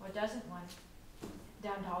 Or doesn't one?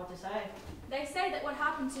 Damned hard to say. They say that what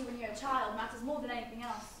happens to you when you're a child matters more than anything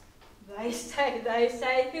else. They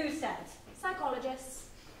say, who says? Psychologists.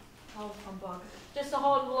 Oh, humbug. Just a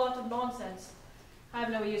whole lot of nonsense. I have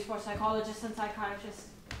no use for psychologists and psychiatrists.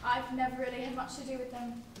 I've never really had much to do with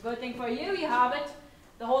them. Good thing for you, you haven't.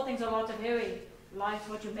 The whole thing's a lot of hooey. Life's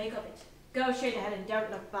what you make of it. Go straight ahead and don't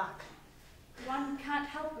look back. One can't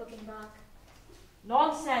help looking back.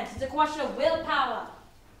 Nonsense. It's a question of willpower.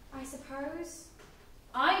 I suppose.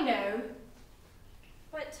 I know.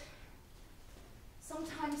 But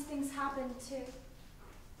sometimes things happen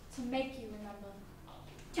to make you remember.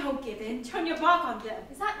 Don't give in. Turn your back on them.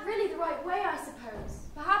 Is that really the right way, I suppose?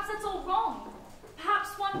 Perhaps that's all wrong.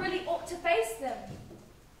 Perhaps one really ought to face them.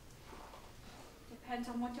 Depends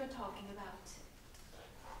on what you're talking about.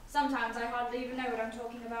 Sometimes I hardly even know what I'm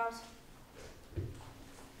talking about.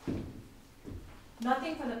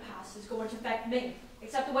 Nothing from the past is going to affect me,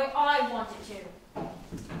 except the way I want it to.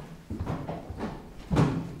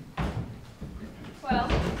 Well,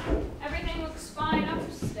 everything looks fine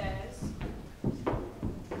upstairs.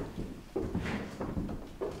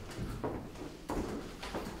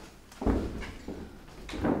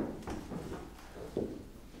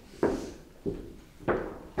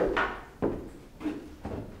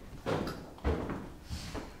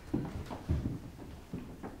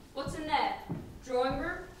 What's in there? Drawing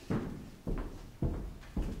room?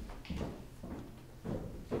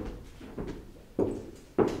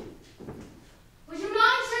 Would you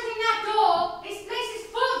mind shutting that door? This place is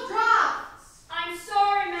full of drafts. I'm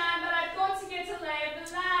sorry, man, but I've got to get a lay of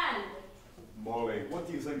the land. Molly, what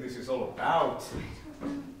do you think this is all about?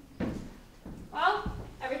 Well,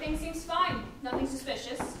 everything seems fine. Nothing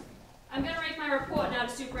suspicious. I'm going to make my report now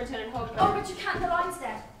to Superintendent Hogan. Oh, but you can't, the line's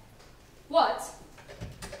dead. What?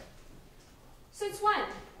 Since when?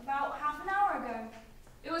 About half an hour ago.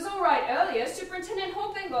 It was all right earlier. Superintendent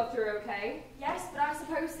Hogan got through okay. Yes, but I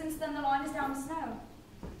suppose since then the line is down to snow.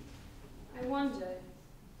 I wonder.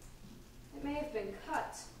 It may have been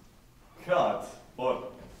cut. Cut?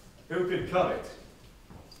 But who could cut it?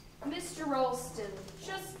 Mr. Ralston,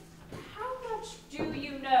 just how much do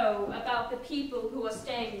you know about the people who are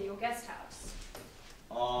staying in your guest house?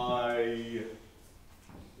 I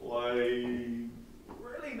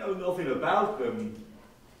really know nothing about them.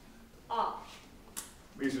 Ah,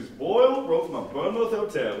 Mrs. Boyle wrote from a Bournemouth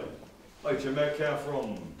hotel. Like Jamaica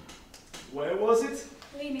from, where was it?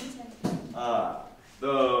 Leamington.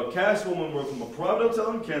 The cast woman wrote from a private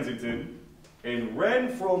hotel in Kensington, and Wren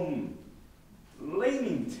from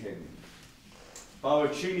Leamington.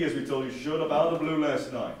 Bavaccini, as we told you, showed up out of the blue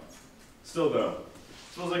last night. Still though,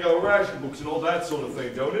 suppose they got ration books and all that sort of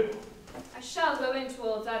thing, don't it? I shall go into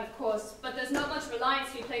all of that, of course, but there's not much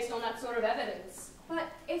reliance to be placed on that sort of evidence. But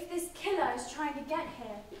if this killer is trying to get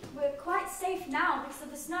here, we're quite safe now because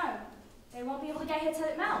of the snow. They won't be able to get here till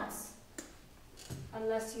it melts.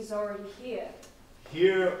 Unless he's already here.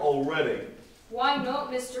 Here already. Why not,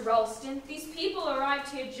 Mr. Ralston? These people arrived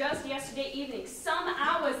here just yesterday evening, some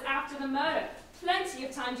hours after the murder. Plenty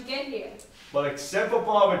of time to get here. But except for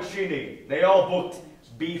Barbacini, they all booked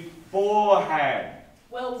beforehand.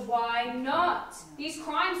 Well, why not? These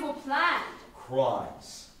crimes were planned.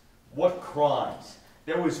 Crimes? What crimes?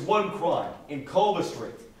 There was one crime in Culver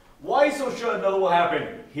Street. Why so sure another will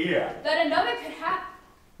happen here? That another could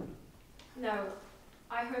happen. No,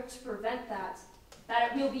 I hope to prevent that.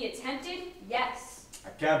 That it will be attempted, yes. I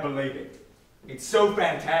can't believe it. It's so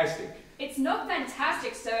fantastic. It's not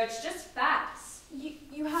fantastic, sir. It's just facts.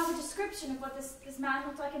 You have a description of what this man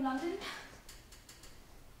looked like in London?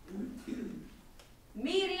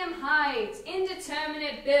 Medium height,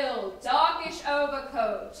 indeterminate build, darkish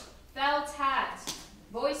overcoat, felt hat,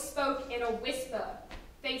 voice spoke in a whisper,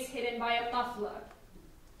 face hidden by a muffler.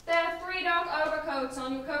 There are 3 dark overcoats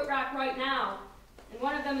on your coat rack right now, and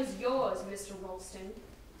one of them is yours, Mr. Ralston.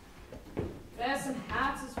 There's some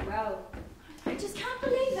hats as well. I just can't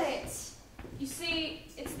believe it. You see,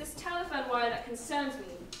 it's this telephone wire that concerns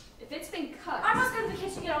me. If it's been cut... I must go to the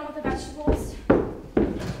kitchen and get on with the vegetables.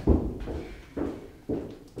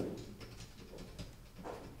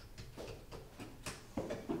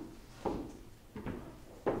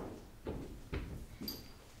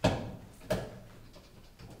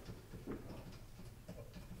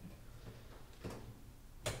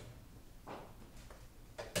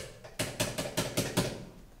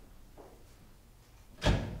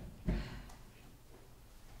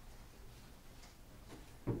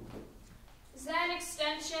 Is there an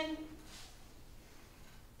extension?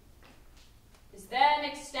 Is there an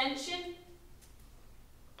extension?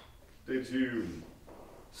 Did you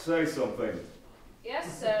say something?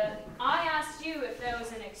 Yes, sir. I asked you if there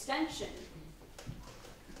was an extension.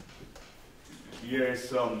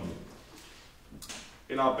 Yes,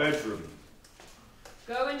 in our bedroom.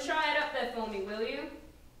 Go and try it up there for me, will you?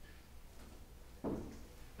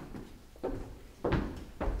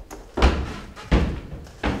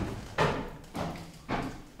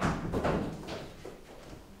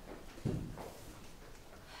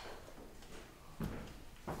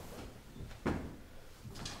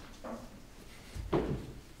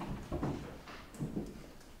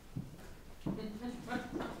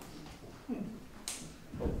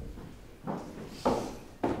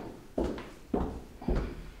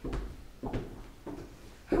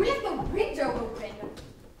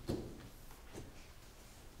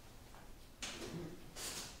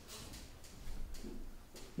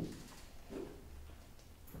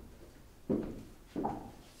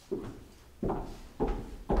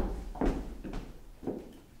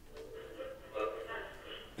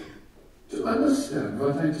 To understand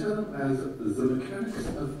what I term as the mechanics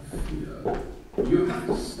of fear, you have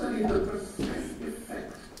to study the precise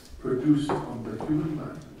effect produced on the human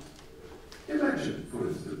mind. Imagine, for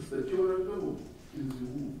instance, that you are alone in the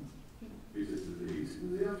room. It is late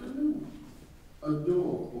in the afternoon. A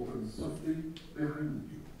door opens softly behind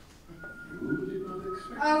you. You did not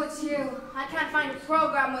expect it. Oh, it's you. I can't find a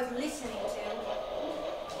program worth listening to.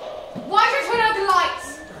 Why don't you turn out the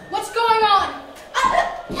lights? What's going on?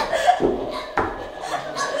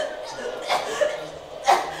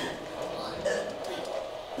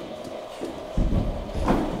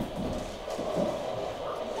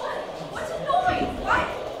 What's the noise?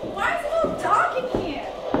 Why is it all dark in here?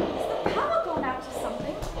 Is the power gone out or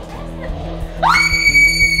something?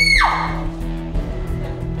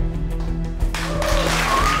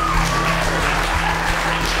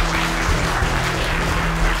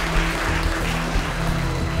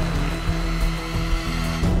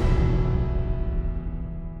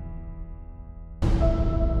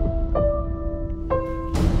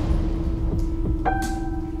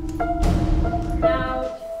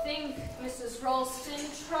 Now, think, Mrs. Ralston.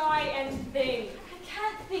 Try and think. I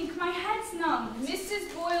can't think. My head's numb.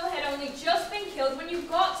 Mrs. Boyle had only just been killed when you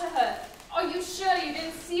got to her. Are you sure you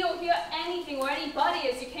didn't see or hear anything or anybody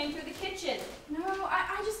as you came through the kitchen? No,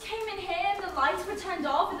 I just came in here and the lights were turned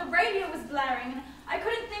off and the radio was blaring and I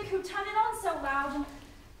couldn't think who turned it on so loud and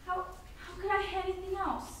how could I hear anything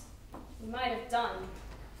else? You might have done.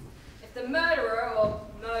 If the murderer or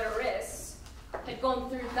murderess had gone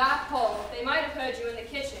through that hole, they might have heard you in the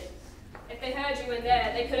kitchen. If they heard you in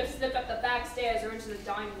there, they could have slipped up the back stairs or into the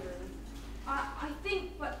dining room. I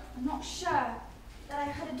think, but I'm not sure, that I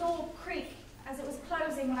heard a door creak as it was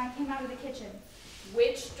closing when I came out of the kitchen.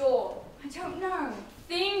 Which door? I don't know.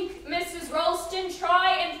 Think, Mrs. Ralston.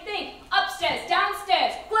 Try and think. Upstairs,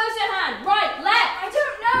 downstairs, close your hand, right, left. I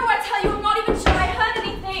don't know. I tell you, I'm not even sure I heard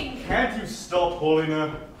anything. Can't you stop pulling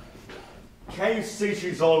her? Can't you see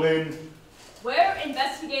she's all in? We're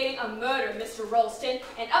investigating a murder, Mr. Ralston,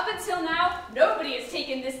 and up until now, nobody has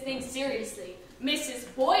taken this thing seriously.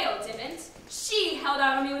 Mrs. Boyle didn't. She held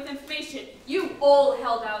out on me with information. You all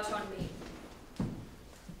held out on me.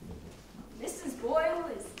 Mrs. Boyle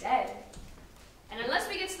is dead. And unless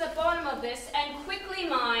we get to the bottom of this and quickly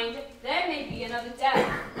mind, there may be another death.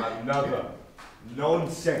 Another.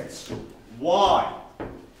 Nonsense. Why?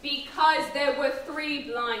 Because there were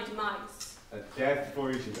 3 blind mice. A death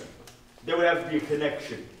for each of them. There would have to be a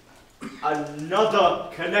connection. Another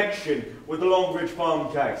connection with the Longridge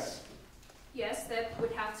Farm case. Yes, there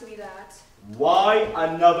would have to be that. Why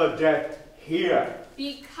another death here?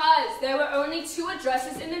 Because there were only 2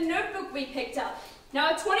 addresses in the notebook we picked up.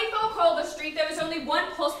 Now at 24 Calder Street, there is only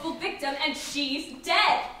 1 possible victim, and she's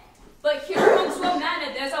dead. But here at Monkswell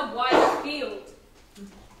Manor, there's a wider field.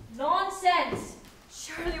 Nonsense!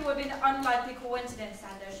 Surely it would be an unlikely coincidence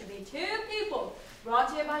that there should be 2 people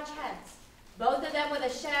brought here by chance. Both of them with a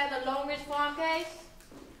share in the Longridge Farm case?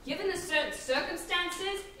 Given the certain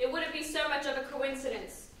circumstances, it wouldn't be so much of a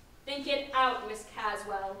coincidence. Think it out, Miss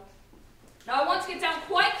Caswell. Now I want to get down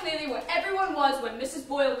quite clearly where everyone was when Mrs.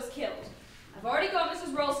 Boyle was killed. I've already got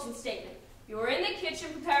Mrs. Ralston's statement. You were in the kitchen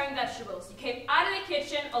preparing vegetables. You came out of the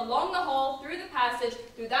kitchen, along the hall, through the passage,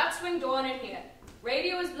 through that swing door and in here.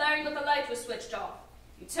 Radio was blaring, but the light was switched off.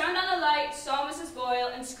 You turned on the light, saw Mrs.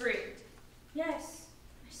 Boyle, and screamed. Yes,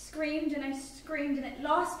 I screamed, and at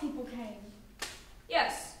last people came.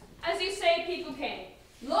 Yes, as you say, people came.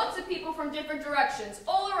 Lots of people from different directions,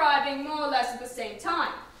 all arriving more or less at the same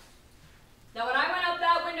time. Now when I went out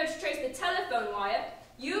that window to trace the telephone wire,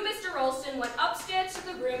 you, Mr. Ralston, went upstairs to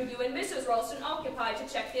the room you and Mrs. Ralston occupied to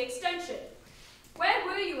check the extension. Where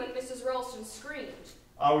were you when Mrs. Ralston screamed?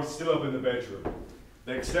 I was still up in the bedroom.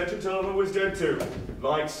 The extension telephone was dead too,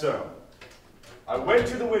 like so. I went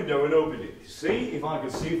to the window and opened it to see if I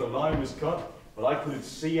could see if the line was cut, but I couldn't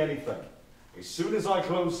see anything. As soon as I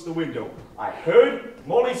closed the window, I heard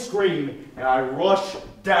Molly scream and I rushed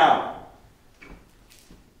down.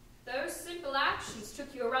 Those simple actions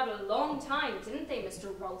took you a rather long time, didn't they,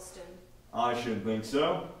 Mr. Ralston? I shouldn't think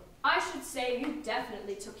so. I should say you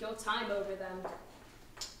definitely took your time over them.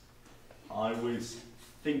 I was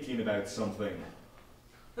thinking about something.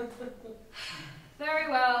 Very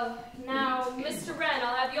well. Now, Mr. Wren,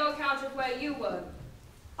 I'll have your account of where you were.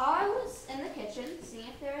 I was in the kitchen, seeing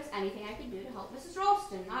if there was anything I could do to help Mrs.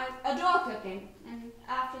 Ralston. I adore cooking, and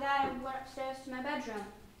after that I went upstairs to my bedroom.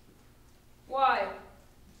 Why?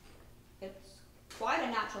 It's quite a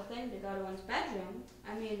natural thing to go to one's bedroom.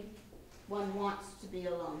 I mean, one wants to be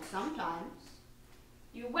alone sometimes.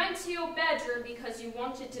 You went to your bedroom because you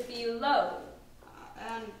wanted to be alone.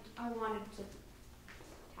 And I wanted to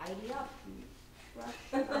tidy up and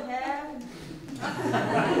brush my hair.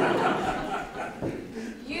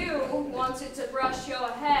 You wanted to brush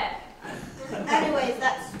your hair. Anyways,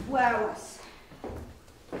 that's where I was.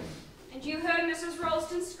 And you heard Mrs.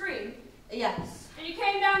 Ralston scream? Yes. And you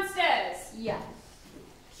came downstairs? Yes.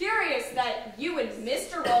 Curious that you and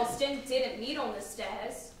Mr. Ralston didn't meet on the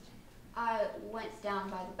stairs. I went down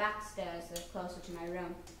by the back stairs. They're closer to my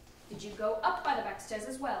room. Did you go up by the back stairs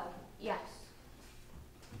as well? Yes.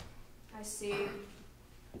 I see.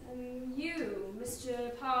 You,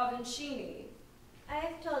 Mr. Parvincini. I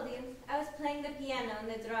have told you, I was playing the piano in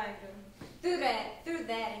the drawing room. Through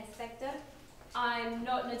there, Inspector. I'm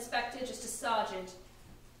not an inspector, just a sergeant.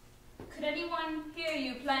 Could anyone hear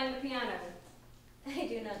you playing the piano? I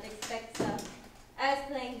do not expect so. I was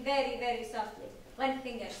playing very, very softly. 1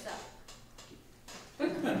 finger soft.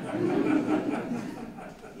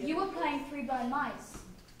 You were playing 3 blind mice.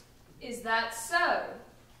 Is that so?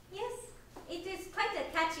 Yes, it is quite a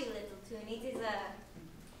catchy little tune. It is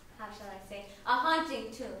how shall I say, a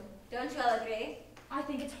haunting tune. Don't you all agree? I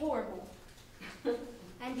think it's horrible.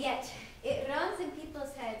 And yet, it runs in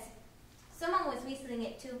people's heads. Someone was whistling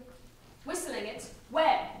it too. Whistling it?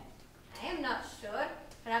 Where? I am not sure.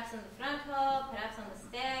 Perhaps on the front hall, perhaps on the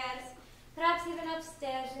stairs, perhaps even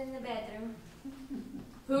upstairs in the bedroom.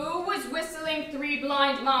 Who was whistling 3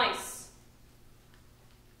 blind mice?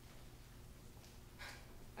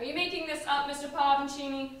 Are you making this up, Mr.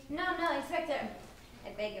 Parvincini? No, Inspector. I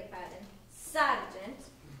beg your pardon. Sergeant.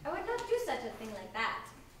 I would not do such a thing like that.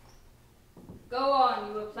 Go on,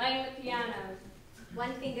 you were playing the piano.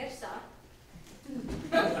 1 finger soft.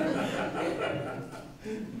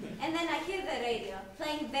 And then I hear the radio,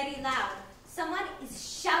 playing very loud. Someone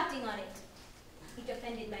is shouting on it. It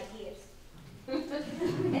offended my ears.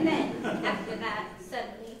 And then, after that,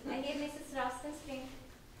 suddenly, I hear Mrs. Ralston scream.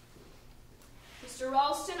 Mr.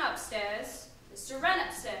 Ralston upstairs, Mr. Wren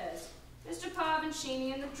upstairs, Mr.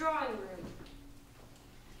 Parvincini in the drawing room.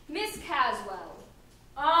 Miss Caswell,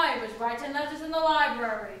 I was writing letters in the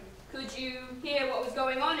library. could you hear what was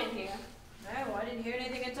going on in here? No, I didn't hear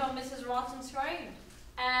anything until Mrs. Rotten screamed.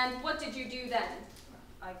 And what did you do then?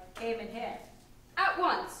 I came in here. At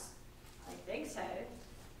once. I think so.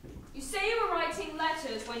 You say you were writing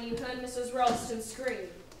letters when you heard Mrs. Ralston scream.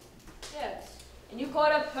 Yes. And you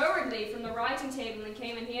got up hurriedly from the writing table and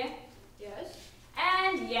came in here? Yes.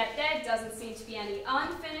 And yet there doesn't seem to be any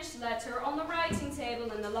unfinished letter on the writing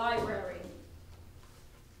table in the library.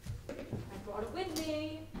 I brought it with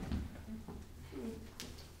me.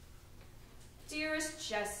 Dearest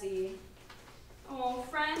Jessie, oh,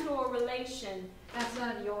 friend or relation. That's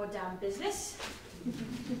none of your damn business.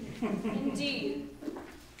 Indeed.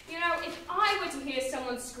 You know, if I were to hear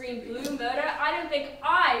someone scream blue murder, I don't think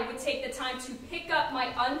I would take the time to pick up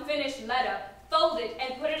my unfinished letter, fold it,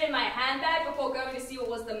 and put it in my handbag before going to see what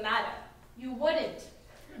was the matter. You wouldn't.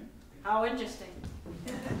 How interesting.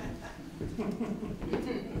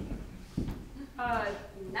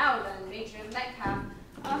 Now then, Major Metcalf,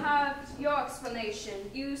 I'll have your explanation.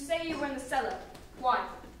 You say you were in the cellar. Why?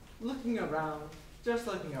 Looking around, just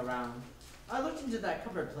looking around. I looked into that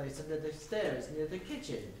cupboard place under the stairs near the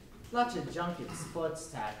kitchen. Lots of junk and sports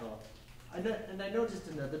tackle. And I noticed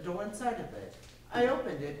another door inside of it. I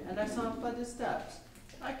opened it and I saw a flight of steps.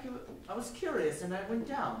 I was curious and I went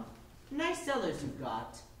down. Nice cellars you've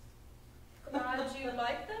got. Glad you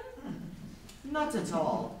like them? Not at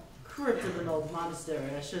all. Crypt of an old monastery,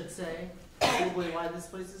 I should say. Probably why this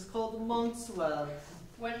place is called Monkswell.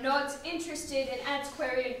 We're not interested in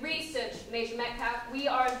antiquarian research, Major Metcalf. We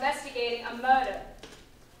are investigating a murder.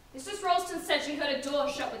 Mrs. Ralston said she heard a door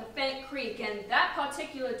shut with a faint creak, and that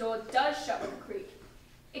particular door does shut with a creak.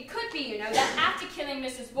 It could be, you know, that after killing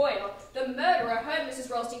Mrs. Boyle, the murderer heard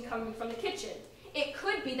Mrs. Ralston coming from the kitchen. It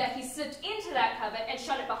could be that he slipped into that cupboard and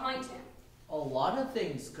shut it behind him. A lot of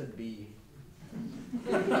things could be.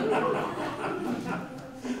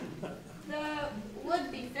 There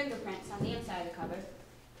would be fingerprints on the inside of the cupboard.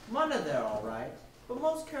 Mine are there, all right. But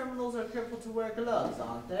most criminals are careful to wear gloves,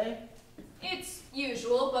 aren't they? It's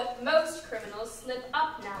usual, but most criminals slip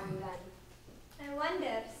up now and then. I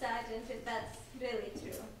wonder, Sergeant, if that's really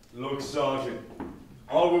true. Look, Sergeant,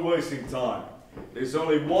 are we wasting time? There's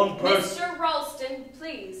only one person. Mr. Ralston,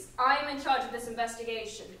 please. I am in charge of this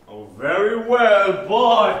investigation. Oh, very well,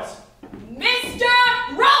 but... Mr.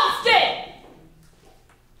 Ralston!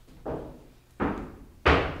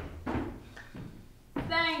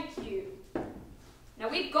 Thank you. Now,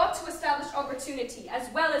 we've got to establish opportunity as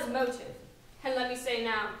well as motive. And let me say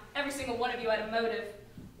now, every single one of you had a motive.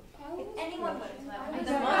 If anyone would have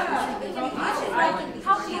There are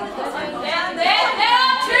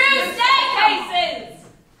two staircases!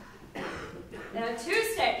 There are two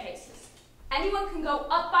staircases. Anyone can go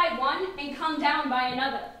up by one and come down by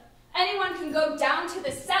another. Anyone can go down to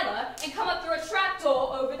the cellar and come up through a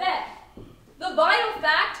trapdoor over there. The vital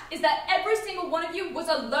fact is that every single one of you was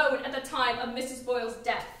alone at the time of Mrs. Boyle's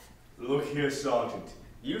death. Look here, Sergeant.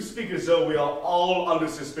 You speak as though we are all under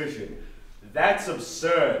suspicion. That's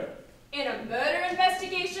absurd. In a murder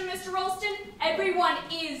investigation, Mr. Ralston, everyone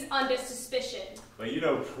is under suspicion. But you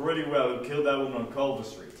know pretty well who killed that woman on Culver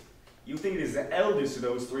Street. You think it is the eldest of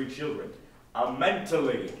those three children, a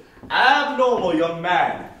mentally abnormal young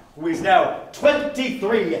man who is now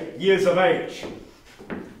 23 years of age.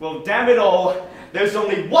 Well, damn it all, there's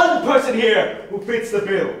only one person here who fits the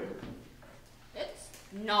bill. It's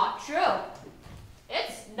not true.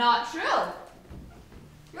 It's not true.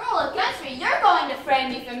 You're all against me. You're going to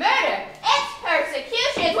frame me for murder. It's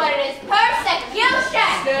persecution is what it is.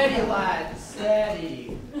 Persecution! Steady, lad,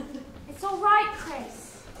 steady. It's all right,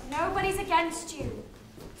 Chris. Nobody's against you.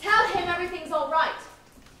 Tell him everything's all right.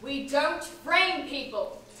 We don't frame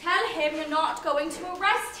people. Tell him you're not going to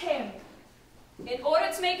arrest him. In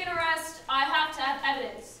order to make an arrest, I have to have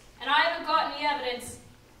evidence. And I haven't got any evidence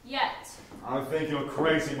yet. I think you're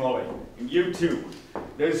crazy, Molly. And you too.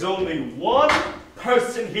 There's only one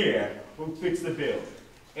person here who fits the bill.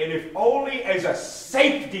 And if only as a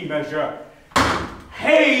safety measure,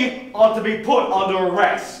 he ought to be put under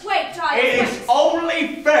arrest. Wait, Giles, It is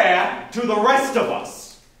only fair to the rest of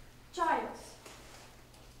us. Giles.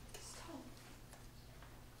 Stop.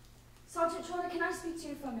 Sergeant Trotter, can I speak to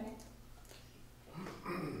you for a minute?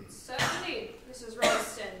 Certainly, Mrs.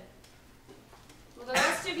 Ralston. Will the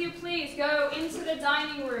rest of you please go into the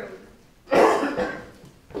dining room?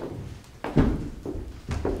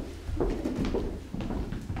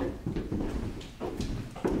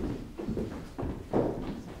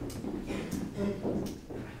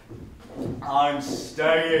 I'm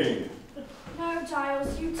staying. No,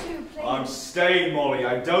 Giles, you too, please. I'm staying, Molly.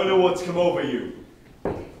 I don't know what's come over you.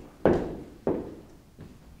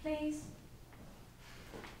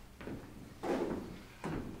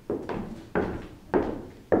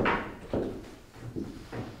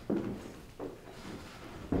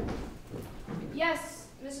 Yes,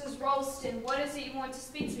 Mrs. Ralston, what is it you want to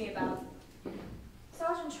speak to me about?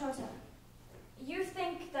 Sergeant Trotter, you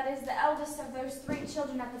think that is the eldest of those 3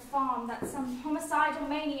 children at the farm, that's some homicidal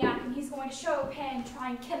maniac and he's going to show up here and try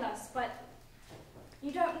and kill us, but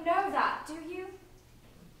you don't know that, do you?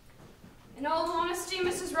 In all honesty,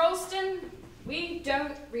 Mrs. Ralston, we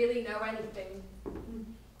don't really know anything.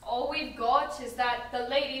 All we've got is that the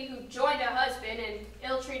lady who joined her husband in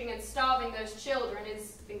ill-treating and starving those children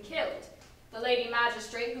has been killed. The lady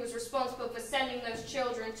magistrate who's responsible for sending those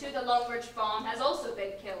children to the Longridge farm has also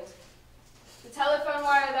been killed. The telephone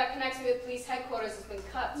wire that connects me with police headquarters has been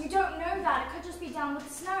cut. You don't know that. It could just be down with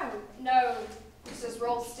the snow. No, Mrs.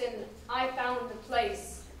 Ralston, I found the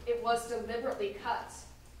place. It was deliberately cut.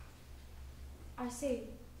 I see.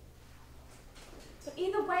 But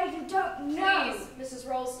either way, you don't know. Please, Mrs.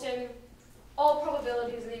 Ralston, all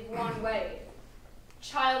probabilities lead one way.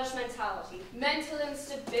 Childish mentality, mental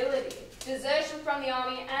instability, desertion from the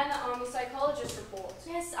army, and the army psychologist report.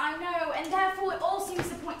 Yes, I know, and therefore it all seems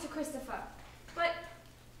to point to Christopher. But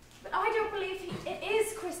I don't believe it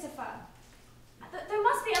is Christopher. There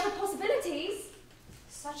must be other possibilities.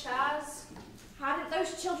 Such as? Hadn't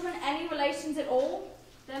those children any relations at all?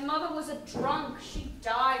 Their mother was a drunk. She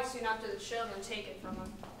died soon after the children were taken from her.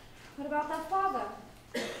 What about their father?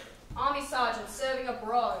 Army sergeant serving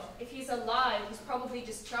abroad. If he's alive, he's probably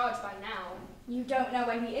discharged by now. You don't know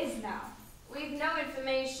where he is now. We've no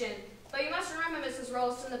information. But you must remember, Mrs.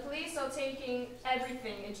 Ralston, the police are taking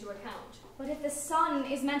everything into account. But if the son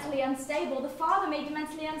is mentally unstable, the father may be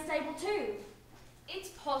mentally unstable too. It's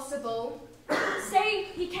possible. Say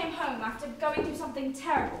he came home after going through something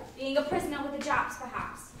terrible, being a prisoner with the Japs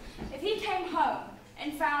perhaps. If he came home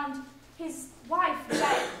and found his wife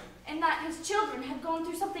dead, and that his children had gone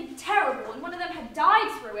through something terrible and one of them had died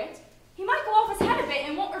through it, he might go off his head a bit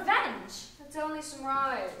and want revenge. That's only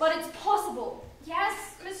surmise. But it's possible.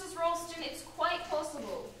 Yes, Mrs. Ralston, it's quite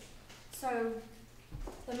possible. So,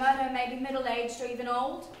 the murderer may be middle-aged or even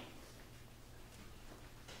old?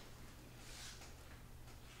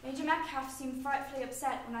 Major Metcalf seemed frightfully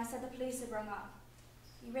upset when I said the police had rung up.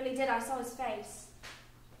 He really did, I saw his face.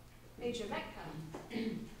 Major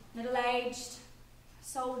Metcalf? Middle-aged,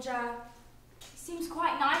 soldier. He seems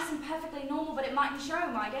quite nice and perfectly normal, but it mightn't show,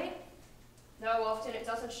 might it? No, often it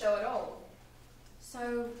doesn't show at all.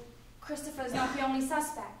 So, Christopher's not the only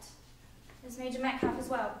suspect. There's Major Metcalf as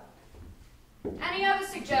well. Any other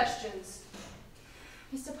suggestions?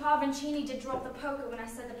 Mr. Parvincini did drop the poker when I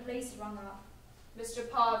said the police had rung up. Mr.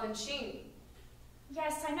 Parvincini?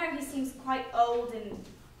 Yes, I know he seems quite old and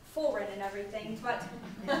foreign and everything, but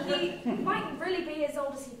he might really be as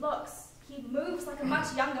old as he looks. He moves like a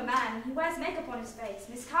much younger man. He wears makeup on his face.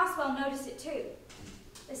 Miss Caswell noticed it too.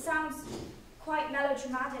 It sounds quite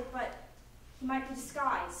melodramatic, but he might be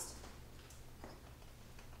disguised.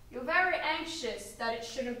 You're very anxious that it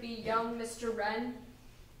shouldn't be young Mr. Wren.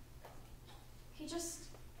 He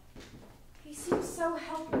seems so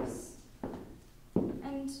helpless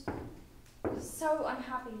and so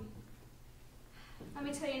unhappy. Let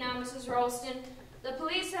me tell you now, Mrs. Ralston, the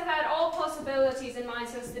police have had all possibilities in mind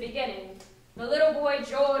since the beginning. The little boy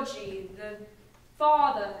Georgie, the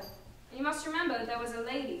father. And you must remember there was a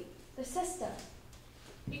lady. The sister.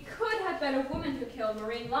 It could have been a woman who killed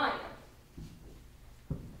Marine Lyon.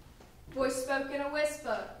 Voice spoke in a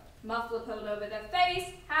whisper, muffler pulled over their face,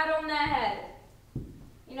 hat on their head.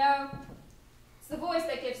 You know, it's the voice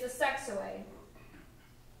that gives the sex away.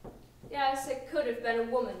 Yes, it could have been a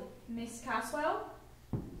woman. Miss Caswell?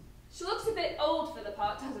 She looks a bit old for the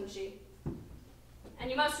part, doesn't she? And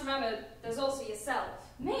you must remember, there's also yourself.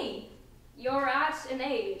 Me? You're at an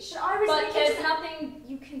age. But there's nothing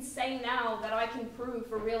you can say now that I can prove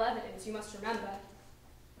for real evidence, you must remember.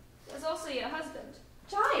 There's also your husband.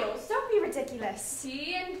 Giles, don't be ridiculous.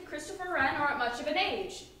 He and Christopher Wren are at much of an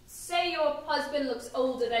age. Say your husband looks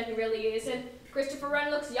older than he really is, and Christopher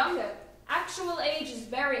Wren looks younger. Actual age is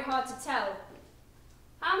very hard to tell.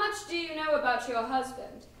 How much do you know about your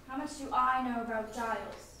husband? How much do I know about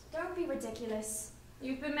Giles? Don't be ridiculous.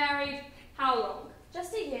 You've been married how long?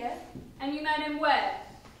 Just a year. And you met him where?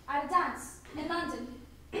 At a dance in London.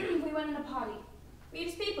 We went in a party. Meet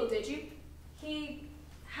his people, did you? He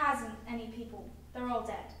hasn't any people. They're all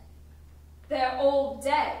dead. They're all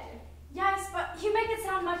dead? Yes, but you make it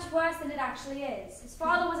sound much worse than it actually is. His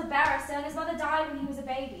father was a barrister and his mother died when he was a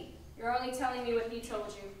baby. You're only telling me what he told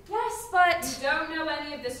you. Yes, but... You don't know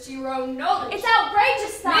any of this to your own knowledge. It's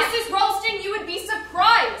outrageous that... Mrs. Ralston, you would be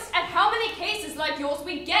surprised at how many cases like yours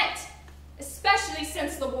we get. Especially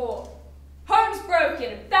since the war. Homes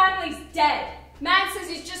broken, families dead. Man says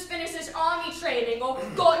he's just finished his army training or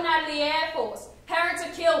gotten out of the Air Force. Parents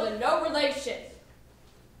are killed, children, no relation.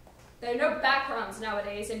 There are no backgrounds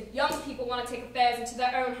nowadays, and young people want to take affairs into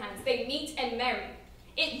their own hands. They meet and marry.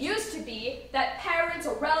 It used to be that parents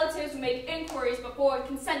or relatives would make inquiries before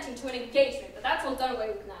consenting to an engagement, but that's all done away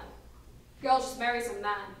with now. Girl just marries a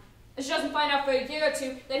man. And she doesn't find out for a year or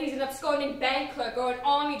two that he's an absconding bank clerk or an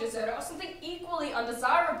army deserter or something equally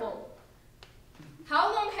undesirable.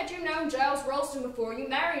 How long had you known Giles Ralston before you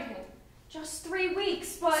married him? Just 3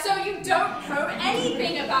 weeks, but... So you don't know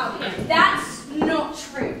anything about him? That's not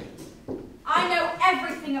true. I know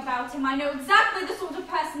everything about him. I know exactly the sort of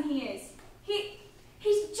person he is.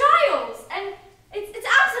 He's Giles, and it's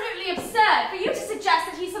absolutely absurd for you to suggest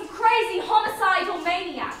that he's some crazy homicidal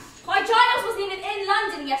maniac. Why, Giles wasn't even in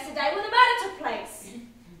London yesterday when the murder took place.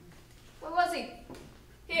 Where was he?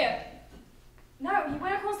 Here. No, he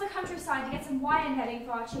went across the countryside to get some wire netting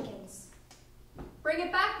for our chickens. Bring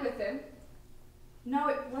it back with him? No,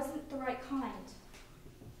 it wasn't the right kind.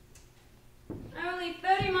 Only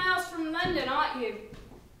 30 miles from London, aren't you?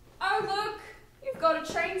 Oh, look, you've got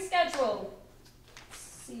a train schedule. Let's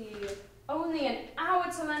see, only an hour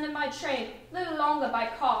to London by train, a little longer by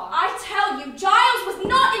car. I tell you, Giles was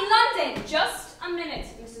not in London! Just a minute,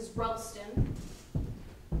 Mrs. Ralston.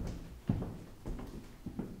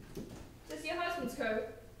 Is this your husband's coat?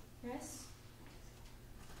 Yes.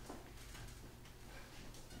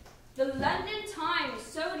 The London Times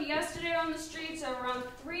sold yesterday on the streets at around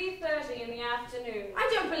 3:30 in the afternoon. I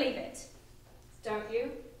don't believe it. Don't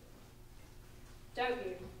you? Don't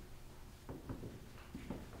you?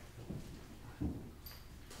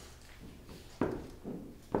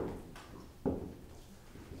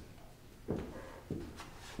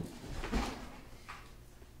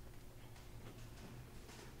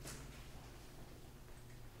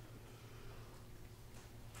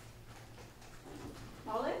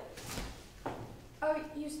 Molly? Oh,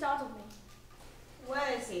 you startled me.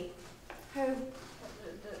 Where is he? Who?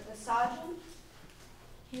 The sergeant?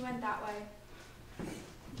 He went that way.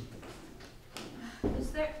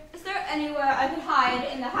 Is there anywhere I could hide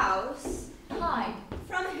in the house? Hide?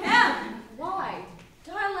 From him! Why?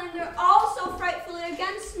 Darling, they're all so frightfully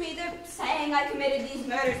against me. They're saying I committed these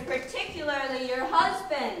murders, particularly your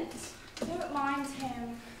husband. Don't mind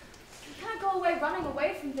him. You can't go away running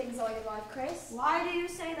away from things all your life, Chris. Why do you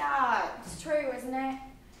say that? It's true, isn't it?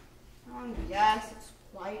 Yes, it's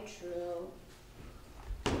quite true.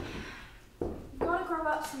 You've got to grow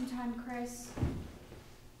up sometime, Chris.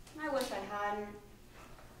 I wish I hadn't.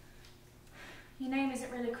 Your name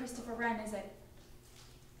isn't really Christopher Wren, is it?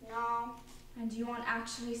 No, And you aren't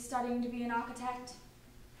actually studying to be an architect?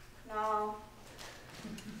 no.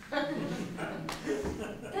 Then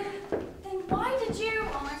why did you...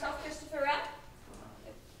 Call myself Christopher Wren?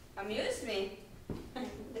 It amused me.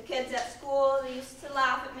 The kids at school, they used to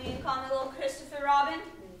laugh at me and call me little Christopher Robin.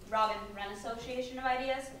 Robin Wren Association of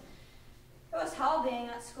Ideas. It was hell being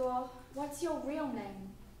at school. What's your real name?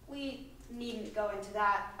 We needn't go into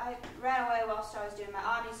that. I ran away whilst I was doing my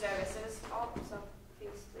army service. It was all so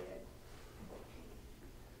beastly.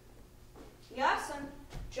 Yes, I'm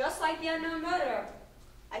just like the unknown murderer.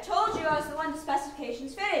 I told you I was the one the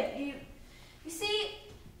specifications fitted. You see,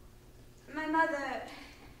 my mother...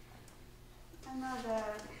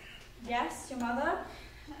 Yes, your mother?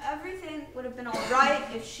 Everything would have been all right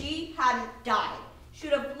if she hadn't died. She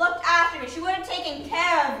would have looked after me. She would have taken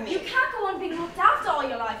care of me. You can't go on being looked after all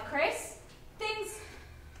your life, Chris.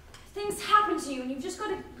 Things happen to you and you've just got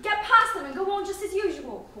to get past them and go on just as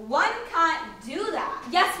usual. One can't do that.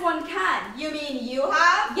 Yes, one can. You mean you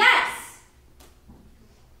have? Yes!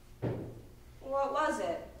 What was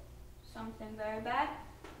it? Something very bad?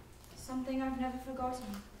 Something I've never forgotten.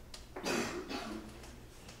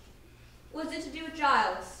 Was it to do with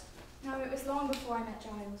Giles? No, it was long before I met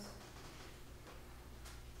Giles.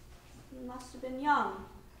 You must have been young.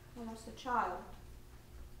 Almost a child.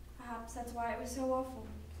 Perhaps that's why it was so awful.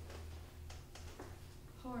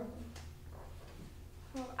 Horrible.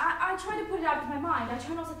 Well, I try to put it out of my mind. I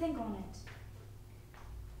try not to think on it.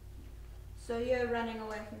 So you're running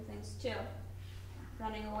away from things too?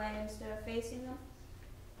 Running away instead of facing them?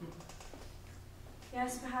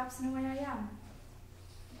 Yes, perhaps in a way I am.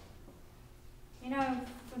 You know,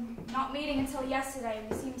 from not meeting until yesterday,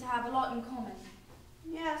 we seem to have a lot in common.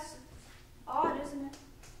 Yes. Odd, isn't it?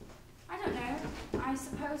 I don't know. I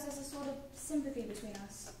suppose there's a sort of sympathy between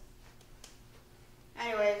us.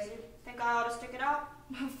 Anyways, you think I ought to stick it out?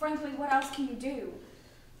 Well, frankly, what else can you do?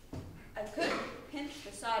 I could pinch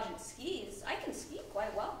the sergeant's skis. I can ski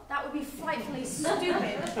quite well. That would be frightfully stupid.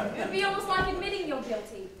 It would be almost like admitting you're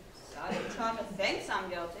guilty. Sergeant Trotter thinks I'm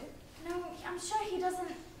guilty. No, I'm sure he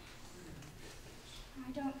doesn't...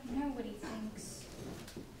 I don't know what he thinks.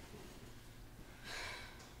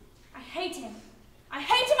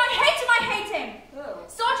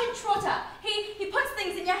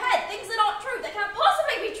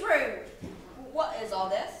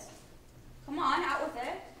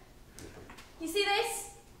 You see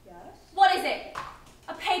this? Yes? What is it?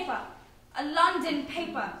 A paper. A London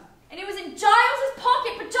paper. And it was in Giles's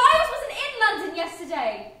pocket, but Giles wasn't in London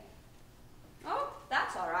yesterday. Oh,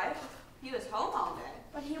 that's all right. He was home all day.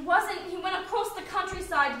 But he wasn't. He went across the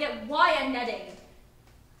countryside to get wire netting.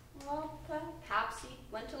 Well, perhaps he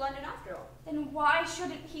went to London after all. Then why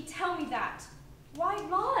shouldn't he tell me that? Why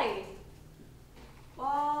lie?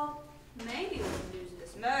 Well, maybe with news of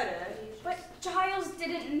this murder, he should... But Giles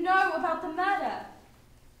didn't know about the murder.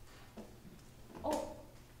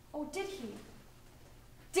 Or did he?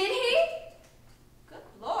 Did he? Good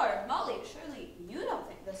Lord, Molly, surely you don't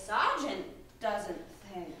think the sergeant doesn't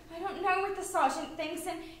think. I don't know what the sergeant thinks,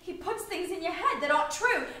 and he puts things in your head that aren't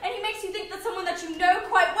true, and he makes you think that someone that you know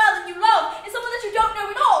quite well and you love is someone that you don't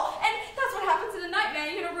know at all. And that's what happens in a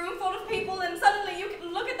nightmare. You're in a room full of people, and suddenly you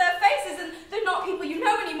can look at their faces, and they're not people you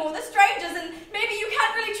know anymore. They're strangers, and maybe you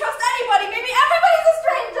can't really trust anybody. Maybe everybody's a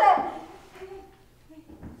stranger.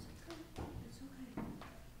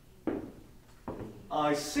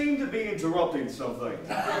 I seem to be interrupting something.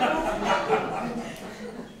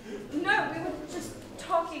 No, we were just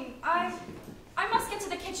talking. I must get to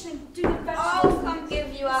the kitchen and do the vegetables. I'll come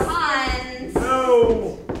give you a hand.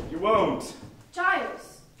 No, you won't.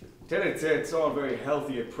 Giles. Tete-a-tetes aren't very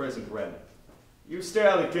healthy at present, Ren. You stay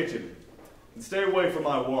out of the kitchen and stay away from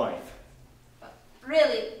my wife.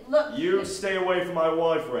 Really, look... You stay away from my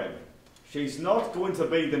wife, Ren. She's not going to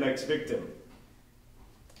be the next victim.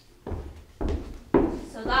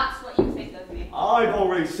 So that's what you think of me. I've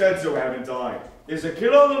already said so, haven't I? There's a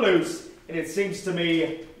killer on the loose, and it seems to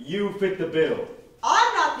me you fit the bill.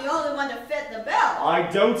 I'm not the only one to fit the bill. I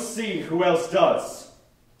don't see who else does.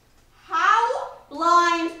 How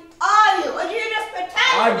blind are you? Or do you just pretend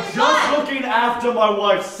I'm to be just blind? looking after my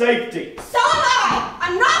wife's safety. So am I!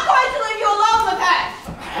 I'm not going to leave you alone with her!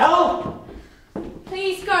 Hell!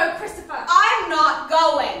 Please go, Christopher. I'm not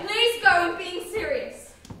going. Please go, I'm being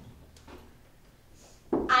serious.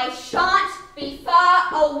 I shan't be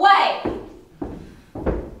far away.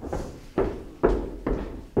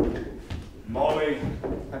 Molly,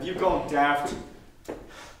 have you gone daft?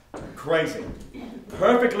 Crazy.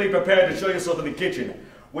 Perfectly prepared to show yourself in the kitchen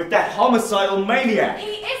with that homicidal maniac.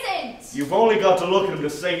 He isn't. You've only got to look at him to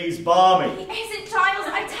say he's balmy. He isn't, Giles.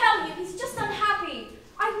 I tell you, he's just unhappy.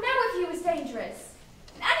 I'd know if he was dangerous.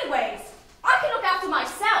 Anyways, I can look after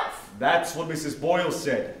myself. That's what Mrs. Boyle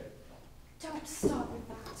said. Don't start with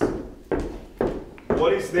that.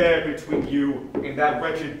 What is there between you and that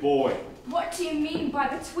wretched boy? What do you mean by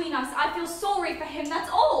between us? I feel sorry for him, that's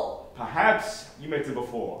all. Perhaps you met him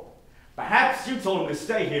before. Perhaps you told him to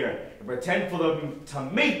stay here and pretend for them to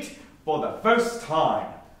meet for the first time.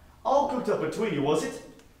 All cooked up between you, was it?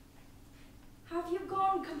 Have you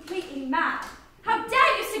gone completely mad? How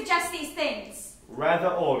dare you suggest these things? Rather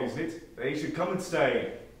odd, isn't it? They should come and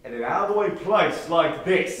stay in an out-of-the-way place like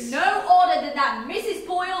this. No odder than that Mrs.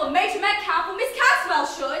 Boyle or Major Metcalf or Miss Caswell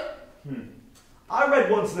should. I read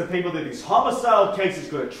once in the paper that these homicidal cases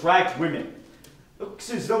could attract women. Looks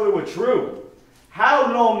as though it were true.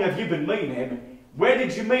 How long have you been meeting him? Where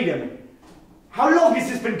did you meet him? How long has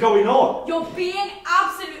this been going on? You're being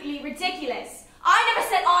absolutely ridiculous. I never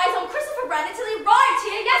set eyes on Christopher Wren until he arrived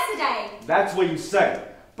here yesterday. That's what you say.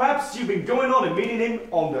 Perhaps you've been going on and meeting him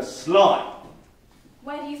on the sly.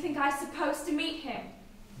 Where do you think I'm supposed to meet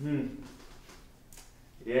him?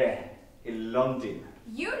 Yeah, in London.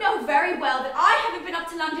 You know very well that I haven't been up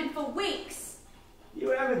to London for weeks. You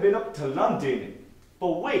haven't been up to London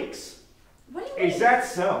for weeks. What do you mean? Is that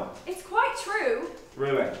so? It's quite true.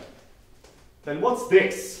 Really? Then what's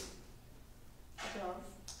this? Glove.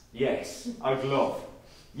 Yes, a glove.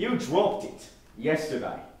 You dropped it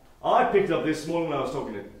yesterday. I picked it up this morning when I was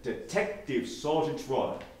talking to Detective Sergeant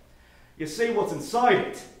Trotter. You see what's inside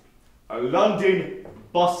it? A London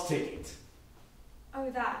bus ticket. Oh,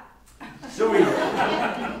 that. So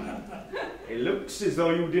it looks as though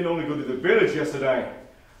you didn't only go to the village yesterday.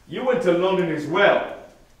 You went to London as well.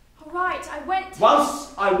 All right, I went to...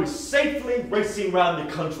 Whilst I was safely racing around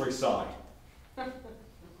the countryside.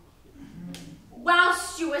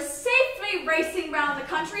 Whilst you were safely racing round the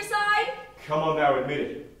countryside? Come on now, admit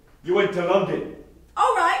it. You went to London.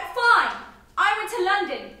 All right, fine. I went to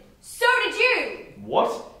London. So did you.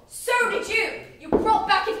 What? So did you. You brought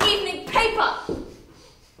back an evening paper.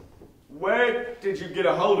 Where did you get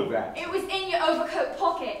a hold of that? It was in your overcoat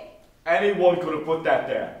pocket. Anyone could have put that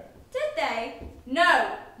there. Did they?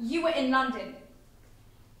 No, you were in London.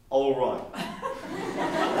 All right.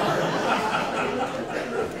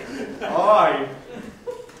 I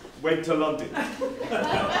went to London.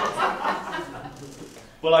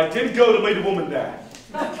 But I did go to meet a woman there.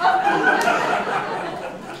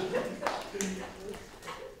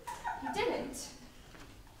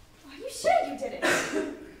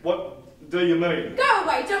 do you mean? Go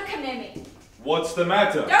away, don't come near me. What's the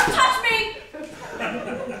matter? Don't touch me!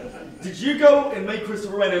 Did you go and meet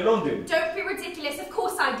Christopher Wren in London? Don't be ridiculous, of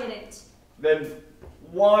course I didn't. Then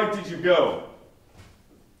why did you go?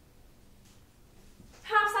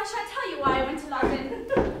 Perhaps I shan't tell you why I went to London.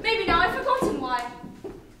 Maybe now I've forgotten why.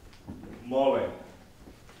 Molly,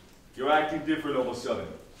 you're acting different all of a sudden.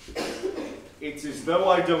 It's as though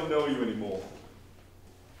I don't know you anymore.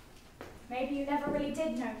 Maybe you never really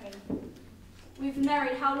did know me. We've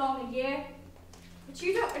married how long, a year? But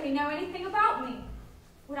you don't really know anything about me.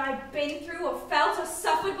 What I've been through or felt or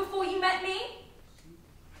suffered before you met me?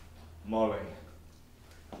 Molly,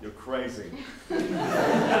 you're crazy.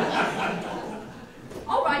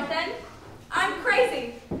 All right then, I'm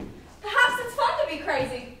crazy. Perhaps it's fun to be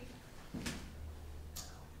crazy.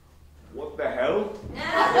 What the hell?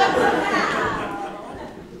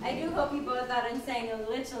 I do hope you both aren't saying a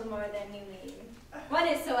little more than you mean. One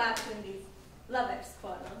is so apt in these lovers'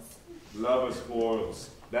 quarrels. Lovers' quarrels.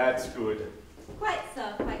 That's good. Quite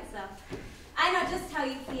so, quite so. I know just how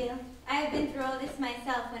you feel. I have been through all this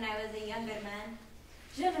myself when I was a younger man.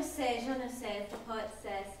 Je ne sais, as the poet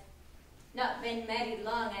says. Not been married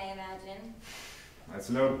long, I imagine. That's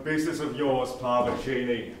no business of yours,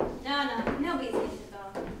 Parvacini. No business at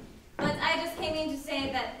all. But I just came in to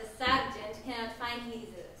say that the sergeant cannot find his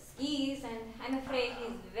skis, and I'm afraid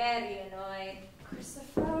he's very annoyed.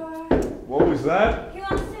 Christopher. What was that? He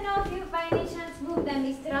wants to know if you by any chance moved them,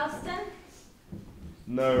 Mr. Ralston?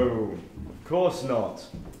 No, of course not.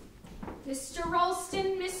 Mr.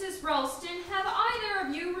 Ralston, Mrs. Ralston, have either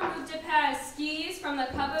of you removed a pair of skis from the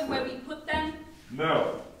cupboard where we put them?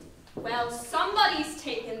 No. Well, somebody's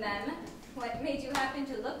taken them. What made you happen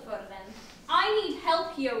to look for them? I need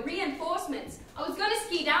help here, reinforcements. I was going to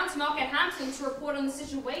ski down to Knockhampton to report on the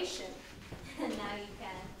situation. Now you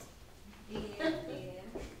can't. Dear, dear.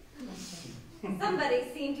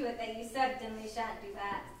 Somebody's seen to it that you certainly shan't do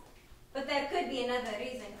that. But there could be another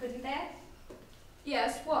reason, couldn't there?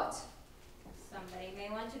 Yes, what? Somebody may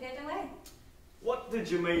want to get away. What did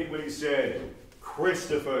you mean when you said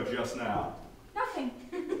Christopher just now? Nothing.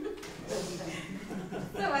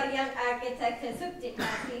 So our young architect has hooked it,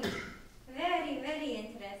 has he? Very, very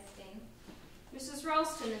interesting. Mrs.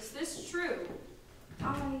 Ralston, is this true?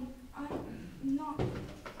 I'm not.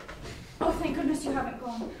 Oh, thank goodness you haven't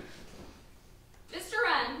gone. Mr.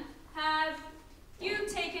 Wren, have you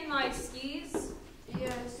taken my skis?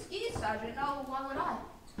 Yes, skis, Sergeant. Oh, why would I?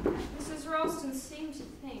 Mrs. Ralston seemed to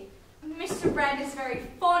think. Mr. Brand is very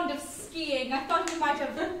fond of skiing. I thought you might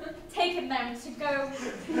have taken them to go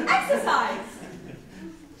exercise.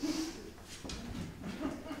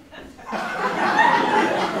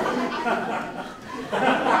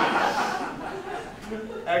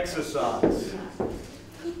 Exercise.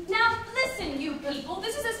 Now, listen, you people.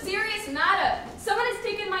 This is a serious matter. Someone has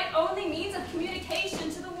taken my only means of communication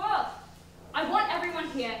to the world. I want everyone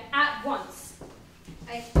here at once.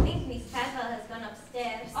 I think Miss Caswell has gone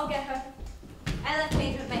upstairs. I'll get her. I left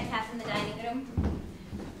Major Metcalf in the dining room.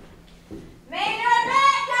 Major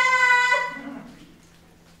Metcalf!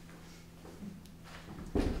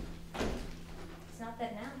 It's not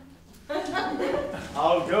there now.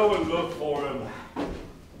 I'll go and look for him.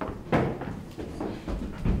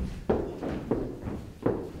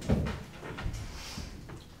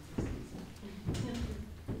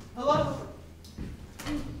 Hello?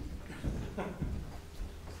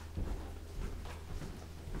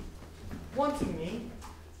 Wanting me?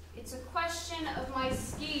 It's a question of my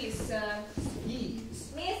skis, sir.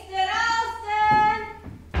 Skis? Mr. Ralston!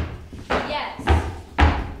 Yes.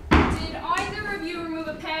 Did either of you remove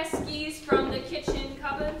a pair of skis from the kitchen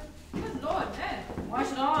cupboard? Good Lord, no. Why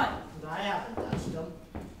should I? I haven't touched them.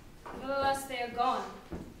 Unless they are gone.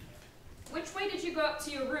 Which way did you go up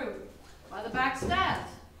to your room? By the back stairs.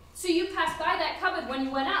 So you passed by that cupboard when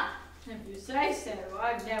you went up? If you say so,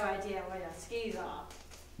 I've no idea where your skis are.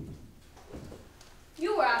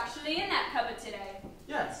 You were actually in that cupboard today.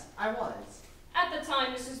 Yes, I was. At the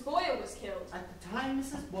time Mrs. Boyle was killed. At the time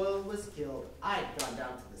Mrs. Boyle was killed, I'd gone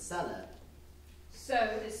down to the cellar.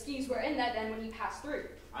 So the skis were in there then when you passed through.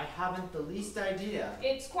 I haven't the least idea.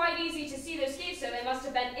 It's quite easy to see those skis, so they must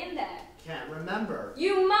have been in there. Can't remember.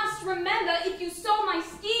 You must remember if you saw my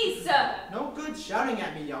skis, sir. No good shouting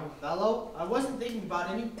at me, young fellow. I wasn't thinking about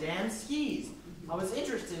any damn skis. I was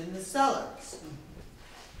interested in the cellars.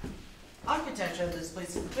 Architecture of this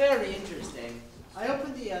place is very interesting. I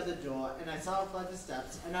opened the other door and I saw a flight of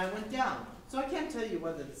steps and I went down. So I can't tell you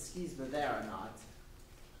whether the skis were there or not.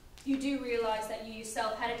 You do realize that you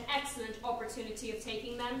yourself had an excellent opportunity of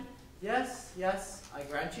taking them? Yes, I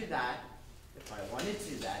grant you that. If I wanted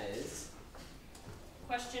to, that is.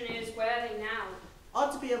 Question is, where are they now?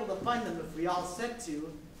 Ought to be able to find them if we all set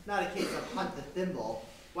to. Not a case of hunt the thimble,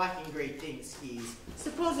 whacking great things skis.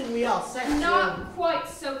 Supposing we all set to. Not quite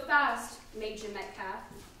so fast, Major Metcalf.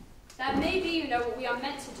 That maybe you know what we are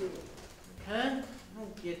meant to do. Huh? I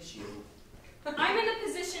don't get you. I'm in a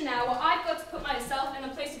position now where I've got to put myself in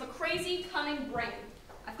the place of a crazy, cunning brain.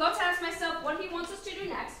 I've got to ask myself what he wants us to do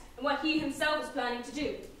next and what he himself is planning to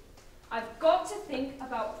do. I've got to think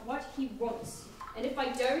about what he wants. And if I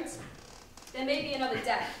don't, there may be another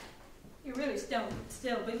death. You really still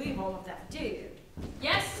believe all of that, do you?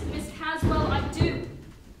 Yes, Miss Caswell, I do.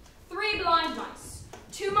 3 blind mice.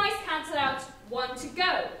 2 mice cancelled out, 1 to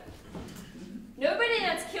go. Nobody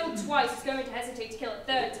that's killed twice is going to hesitate to kill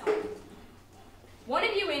a 3rd time. One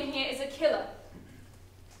of you in here is a killer.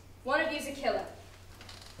 One of you is a killer.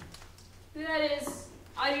 Who that is,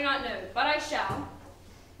 I do not know, but I shall.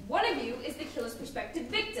 One of you is the killer's prospective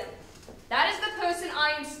victim. That is the person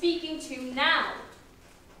I am speaking to now.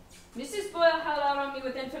 Mrs. Boyle held out on me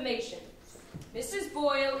with information. Mrs.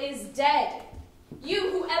 Boyle is dead. You,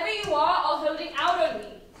 whoever you are holding out on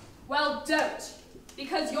me. Well, don't,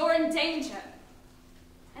 because you're in danger.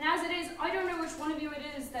 And as it is, I don't know which one of you it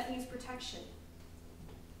is that needs protection.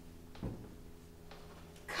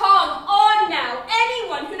 Come on now!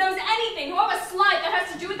 Anyone who knows anything, however slight, that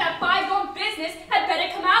has to do with that bygone business had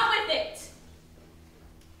better come out with it!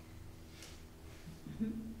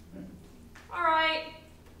 Alright.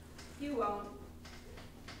 You won't.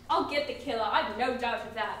 I'll get the killer, I've no doubt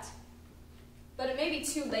of that. But it may be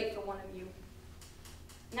too late for one of you.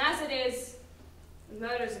 And as it is, the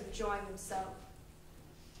murders are enjoying themselves.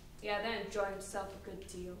 Yeah, they're enjoying themselves a good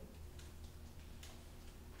deal.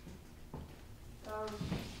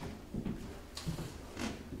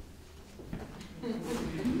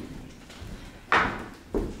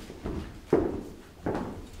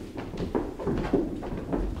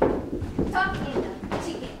 Talking of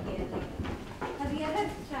chicken here lately, have you ever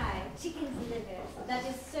tried chicken's liver that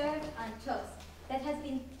is served on toast that has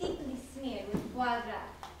been thickly smeared with foie gras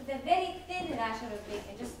with a very thin rasher of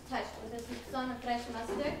bacon just touched with a soupçon of fresh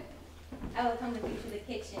mustard? I will come with you to the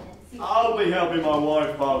kitchen and see. I'll be helping my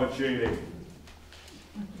wife, Parvachini.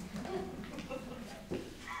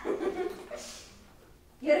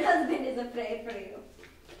 Your husband is afraid for you.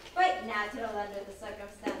 Quite natural under the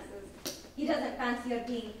circumstances. He doesn't fancy your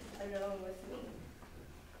being alone with me.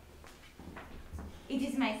 It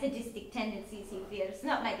is my sadistic tendencies he fears,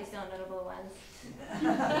 not my dishonorable ones.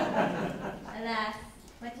 Alas,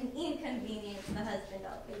 what an inconvenience the husband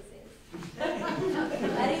always is.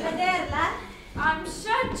 Arrivederla. I'm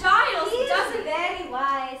sure Giles He doesn't. is very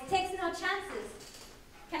wise, takes no chances.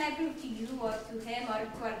 Can I prove to you or to him or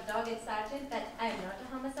to our dogged sergeant that I am not a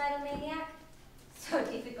homicidal maniac? So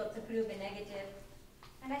difficult to prove a negative.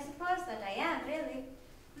 And I suppose that I am, really.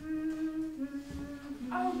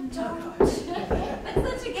 Oh, don't. But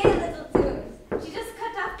such a gay little tune. She just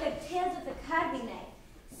cut off their tails with a carving knife.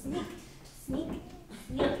 Sneak, sneak,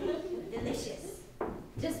 sneak. Delicious.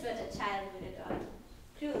 Just what a child would adore.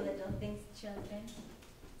 Cruel little things, children.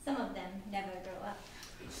 Some of them never grow up.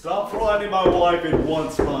 Stop frightening my wife at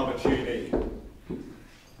once, Parvachini.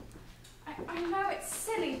 I know it's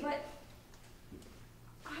silly, but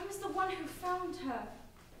I was the one who found her.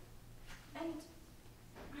 And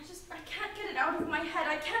I can't get it out of my head.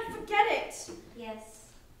 I can't forget it.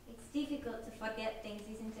 Yes, it's difficult to forget things,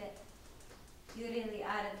 isn't it? You really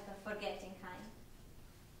aren't the forgetting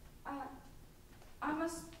kind. I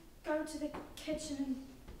must go to the kitchen and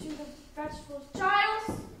do the vegetables.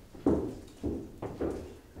 Giles!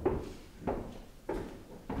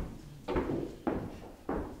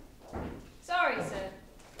 Sorry, sir.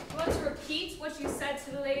 You want to repeat what you said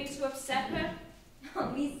to the lady to upset her? Oh,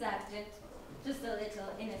 Miss Sergeant. Just a little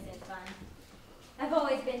innocent fun. I've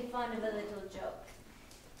always been fond of a little joke.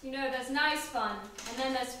 You know, there's nice fun, and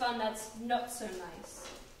then there's fun that's not so nice.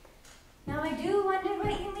 Now I do wonder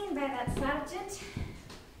what you mean by that, Sergeant.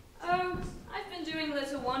 Oh, I've been doing a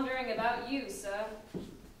little wondering about you, sir.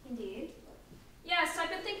 Indeed. Yes, I've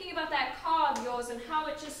been thinking about that car of yours and how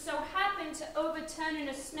it just so happened to overturn in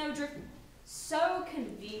a snowdrift so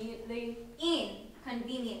conveniently.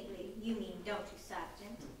 Inconveniently, you mean, don't you,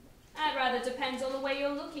 Sergeant? That rather depends on the way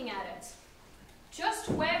you're looking at it. Just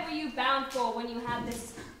where were you bound for when you had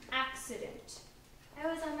this accident? I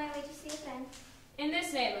was on my way to see a friend. In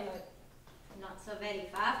this neighborhood? Not so very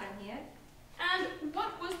far from here. And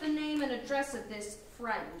what was the name and address of this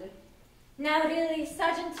friend? Now really,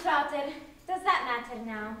 Sergeant Trotter, does that matter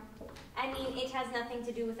now? I mean, it has nothing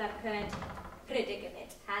to do with our current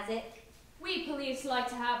predicament, has it? We police like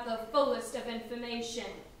to have the fullest of information.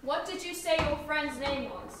 What did you say your friend's name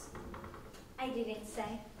was? I didn't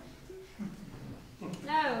say.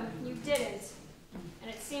 No, you didn't.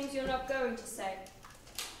 And it seems you're not going to say.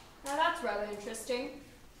 Now that's rather interesting.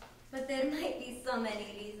 But there might be so many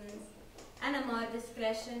reasons. And a more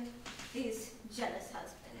discretion. These jealous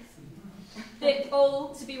husbands. Bit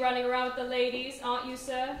old to be running around with the ladies, aren't you,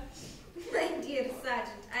 sir? My dear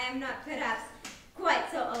Sergeant, I am not perhaps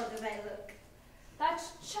quite so old as I look.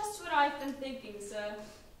 That's just what I've been thinking, sir.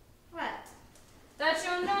 What? That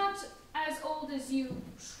you're not as old as you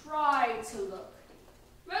try to look.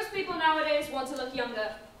 Most people nowadays want to look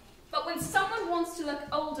younger. But when someone wants to look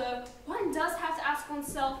older, one does have to ask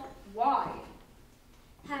oneself, why?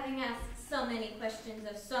 Having asked so many questions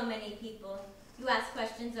of so many people, you ask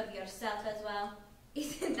questions of yourself as well.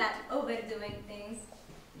 Isn't that overdoing things?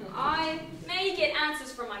 I may get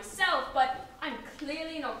answers from myself, but I'm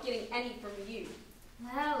clearly not getting any from you.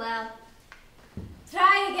 Well.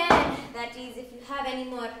 Try again. That is, if you have any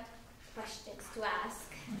more questions to ask.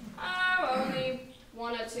 Oh, only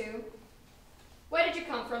one or two. Where did you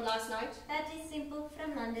come from last night? That is simple,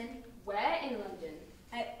 from London. Where in London?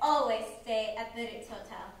 I always stay at the Ritz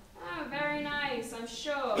Hotel. Oh, very nice, I'm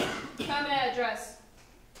sure. Permanent address.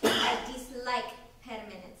 I dislike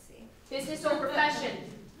permanency. Business or profession?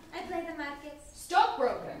 I play the markets.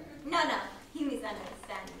 Stockbroker? No, you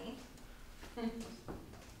misunderstand me.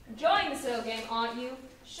 Enjoying the sale game, aren't you?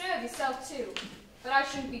 Sure of yourself too. But I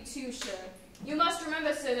shouldn't be too sure. You must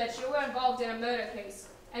remember, sir, that you were involved in a murder case.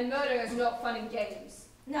 And murder is not fun and games.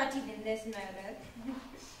 Not even this murder.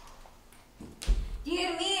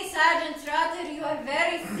 Dear me, Sergeant Trotter, you are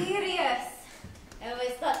very serious. I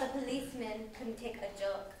always thought the policemen couldn't take a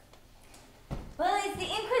joke. Well, is the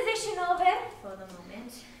Inquisition over? For the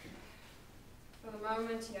moment. For the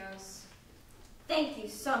moment, yes. Thank you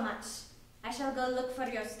so much. I shall go look for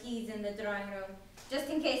your skis in the drawing room, just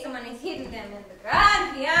in case someone has hidden them in the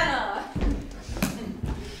grand piano.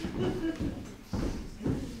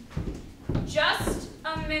 Just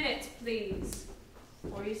a minute, please.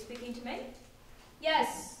 Were you speaking to me?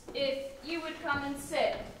 Yes, if you would come and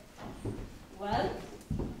sit. Well?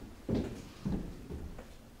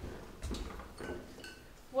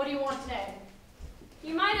 What do you want today?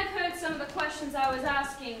 You might have heard some of the questions I was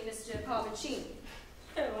asking Mr. Parvicini.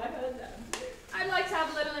 Oh, I heard them. I'd like to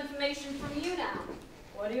have a little information from you now.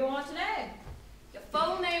 What do you want today? Your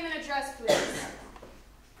full name and address, please.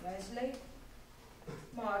 Leslie,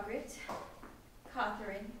 Margaret,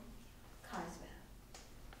 Catherine, Caswell.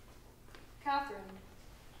 Catherine.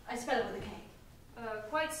 I spell it with a K.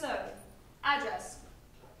 Quite so. Address.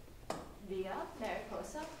 Via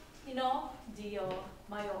Mariposa, Dio,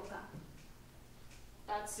 Mallorca.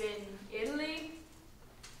 That's in Italy.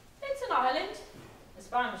 It's an island. A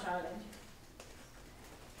Spanish island.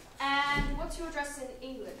 And what's your address in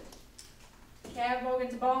England? Care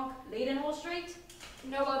Morgan's Bank, Leadenhall Street.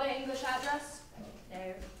 No other English address?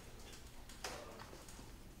 No.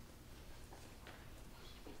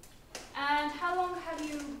 And how long have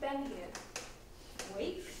you been here? A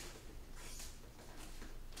week.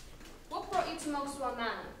 What brought you to Mousetrap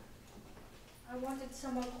Manor? I wanted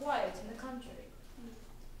somewhere quiet in the country.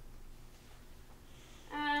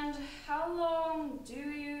 And how long do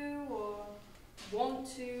you or want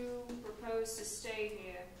to propose to stay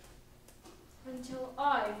here? Until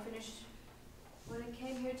I finished what I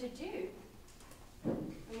came here to do.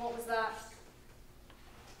 And what was that?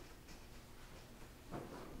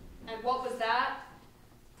 And what was that?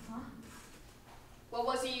 Huh? What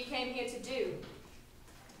was it you came here to do?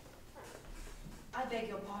 I beg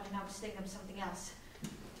your pardon, I was thinking of something else.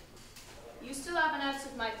 You still haven't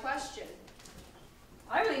answered my question.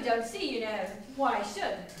 I really don't see, why I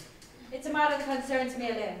should. It's a matter that concerns me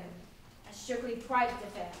alone. A strictly private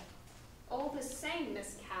affair. All the same,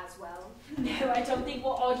 Miss Caswell. No, I don't think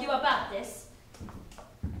we'll argue about this.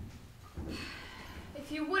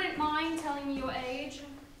 If you wouldn't mind telling me your age.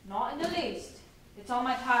 Not in the least. It's on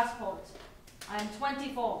my passport. I am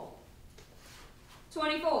 24.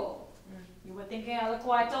 24? You were thinking I look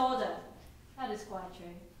quite older. That is quite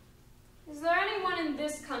true. Is there anyone in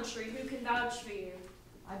this country who can vouch for you?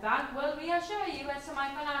 My bank will reassure you as to my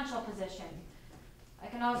financial position. I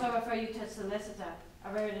can also refer you to a solicitor,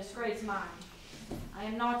 a very discreet man. I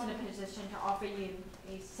am not in a position to offer you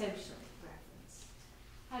a social reference.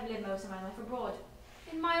 I've lived most of my life abroad.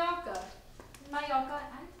 In Mallorca? In Mallorca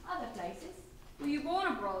and other places. Were you born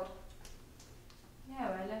abroad? No,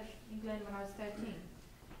 I left England when I was 13.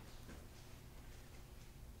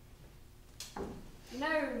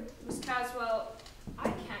 No, Miss Caswell, I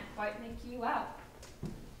can't quite make you out.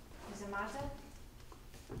 Does it matter?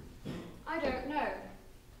 I don't know.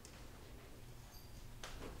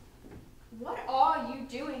 What are you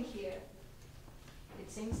doing here?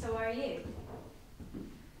 It seems to worry you.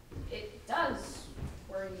 It does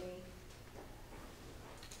worry me.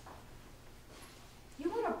 You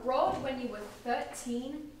went abroad when you were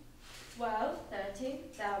 13? 12, 13,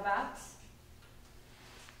 thereabouts.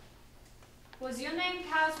 Was your name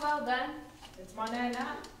Caswell then? It's my name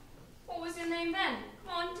now. What was your name then?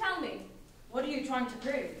 Come on, tell me. What are you trying to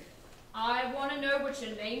prove? I want to know what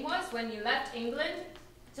your name was when you left England.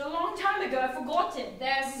 It's a long time ago, I've forgotten.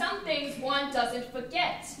 There's some things one doesn't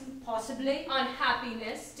forget. Possibly.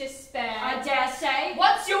 Unhappiness, despair. I dare say.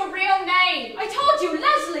 What's your real name? I told you,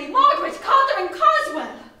 Leslie, Margaret, Catherine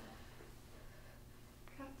Caswell.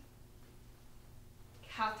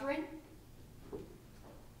 Catherine?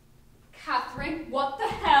 Catherine, what the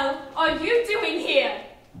hell are you doing here?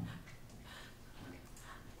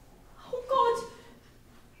 Oh, God.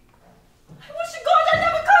 I wish to God I'd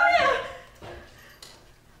never come here.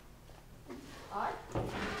 I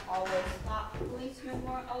always thought policemen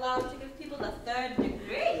weren't allowed to give people the 3rd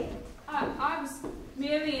degree. I was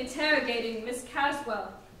merely interrogating Miss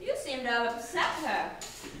Caswell. You seem to have upset her.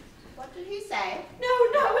 What did he say? No,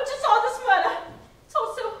 I just saw this murder. It's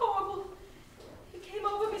all so horrible. He came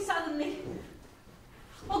over me suddenly.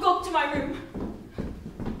 I'll go up to my room.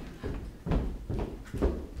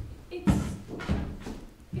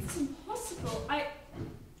 It's impossible. I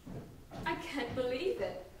can't believe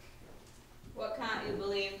it. What can't you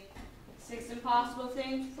believe? 6 impossible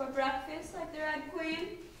things for breakfast like the Red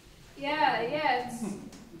Queen? Yeah, it's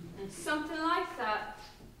something like that.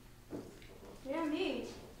 Dear me.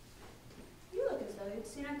 You look as though you'd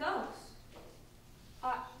seen a ghost.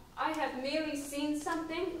 I have merely seen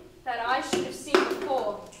something that I should have seen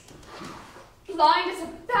before. Blind as a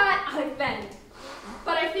bat I've been.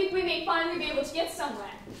 But I think we may finally be able to get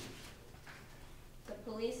somewhere. The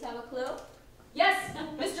police have a clue? Yes,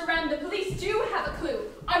 Mr. Wren, the police do have a clue.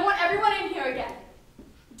 I want everyone in here again.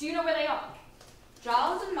 Do you know where they are?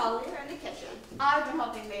 Giles and Molly are in the kitchen. I've been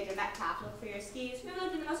helping Major Metcalf look for your skis. We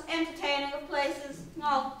lived in the most entertaining of places.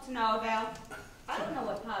 All to no avail. I don't know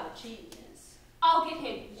what Pavaccini is. I'll get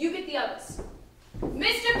him. You get the others.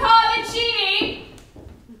 Mr. Pavaccini!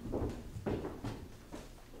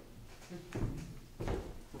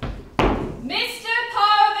 Mr.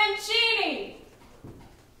 Pavaccini!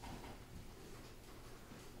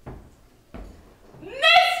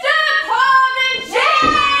 Mr. Pavaccini!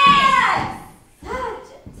 Yes!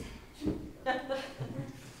 Sergeant!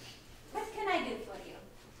 What can I do for you?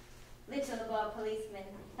 Little boy policeman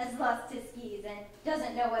has lost his skis and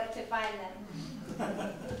doesn't know where to find them.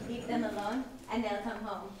 Leave them alone, and they'll come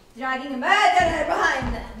home, dragging a murderer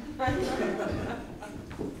behind them.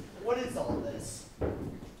 What is all this?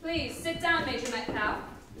 Please, sit down, Major Metcalf.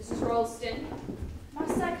 Mrs. Ralston.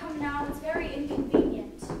 Must I come now? It's very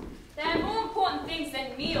inconvenient. There are more important things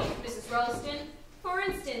than meals, Mrs. Ralston. For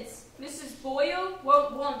instance, Mrs. Boyle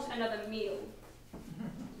won't want another meal.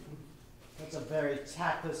 That's a very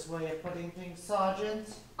tactless way of putting things,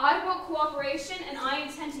 Sergeant. I want cooperation, and I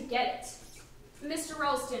intend to get it. Mr.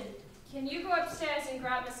 Ralston, can you go upstairs and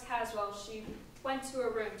grab Miss Caswell? She went to her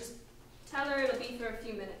room. Just tell her it'll be for a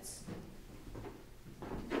few minutes.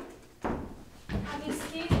 Have your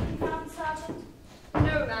skis been found, Sergeant?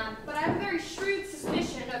 No, ma'am, but I have a very shrewd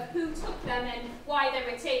suspicion of who took them and why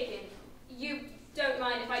they were taken. You don't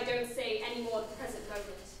mind if I don't say any more at the present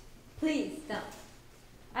moment? Please don't.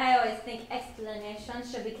 I always think explanations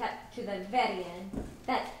should be kept to the very end.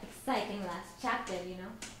 That exciting last chapter, you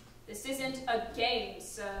know. This isn't a game,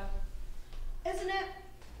 sir. Isn't it?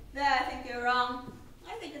 There, I think you're wrong.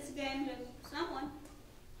 I think it's a game to someone.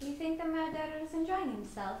 You think the murderer is enjoying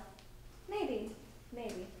himself? Maybe.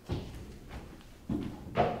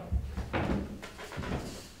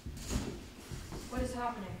 What is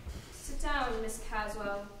happening? Sit down, Miss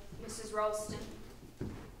Caswell, Mrs. Ralston.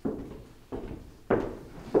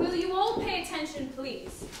 Will you all pay attention,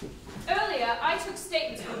 please? Earlier, I took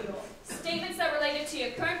statements from you all. Statements that related to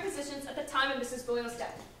your current positions at the time of Mrs. Boyle's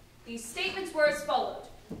death. These statements were as followed.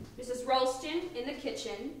 Mrs. Ralston, in the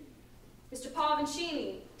kitchen. Mr.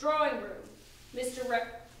 Pavaccini, drawing room. Mr.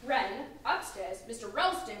 Wren, upstairs. Mr.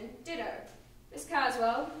 Ralston, ditto. Miss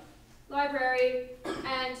Caswell, library,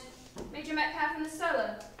 and Major Metcalf in the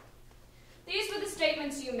cellar. These were the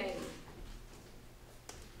statements you made.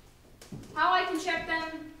 How I can check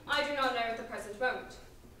them, I do not know at the present moment.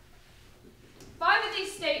 5 of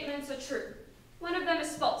these statements are true. 1 of them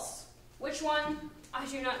is false. Which one, I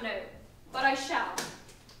do not know, but I shall.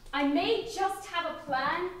 I may just have a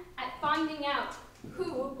plan at finding out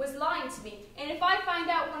who was lying to me, and if I find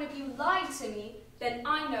out one of you lied to me, then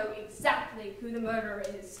I know exactly who the murderer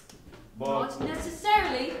is. Not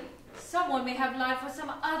necessarily. Someone may have lied for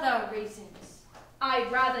some other reasons. I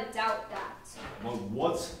rather doubt that. Well,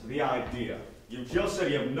 what's the idea? You just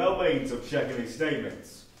said you have no means of checking these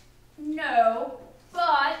statements. No,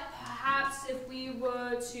 but perhaps if we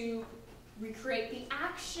were to recreate the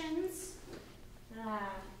actions.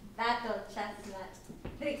 That old chestnut.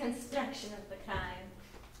 Reconstruction of the crime.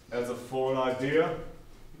 That's a foreign idea.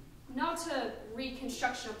 Not a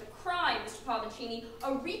reconstruction of the crime, Mr. Parvincini,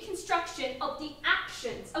 a reconstruction of the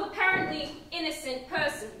actions of apparently innocent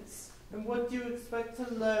persons. And what do you expect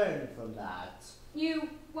to learn from that? You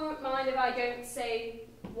won't mind if I don't say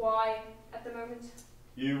why at the moment?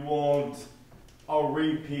 You want a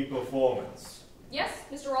repeat performance? Yes,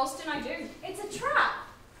 Mr. Ralston, I do. It's a trap.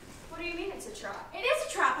 What do you mean it's a trap? It is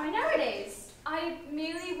a trap, I know it is. I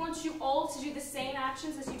merely want you all to do the same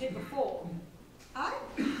actions as you did before. I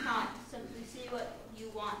can't simply see what you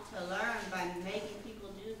want to learn by making people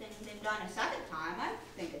do things they've done a second time. I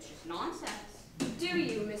think it's just nonsense. Do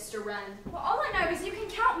you, Mr. Wren? Well, all I know is you can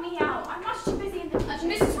count me out. I'm much too busy in the kitchen.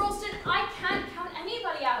 Mrs. Ralston, I can't count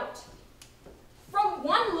anybody out. From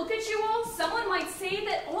one look at you all, someone might say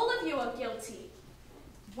that all of you are guilty.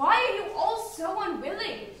 Why are you all so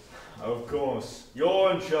unwilling? Of course.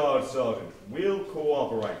 You're in charge, Sergeant. We'll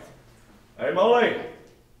cooperate. Hey, Molly.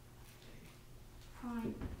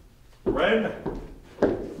 Fine. Wren.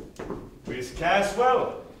 Miss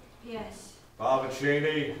Caswell. Yes.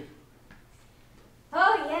 Parvincini.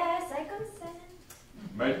 Oh, yes, I consent.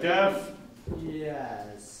 Metcalf.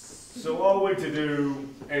 Yes. So are we to do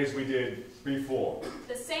as we did before?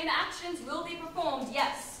 The same actions will be performed,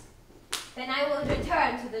 yes. Then I will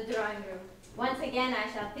return to the drawing room. Once again, I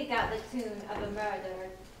shall pick out the tune of a murderer.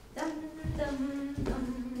 Dum, dum,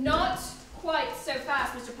 dum. Not quite so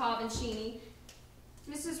fast, Mr. Parvincini.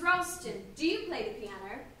 Mrs. Ralston, do you play the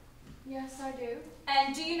piano? Yes, I do.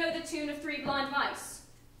 And do you know the tune of Three Blind Mice?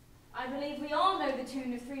 I believe we all know the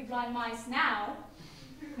tune of Three Blind Mice now.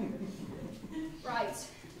 Right.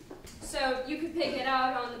 So you could pick it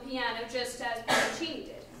out on the piano just as Parvincini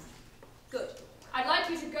did. Good. I'd like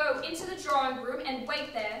you to go into the drawing room and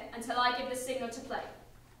wait there until I give the signal to play.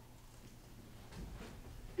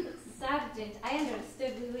 Sergeant, I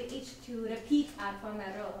understood we were each to repeat our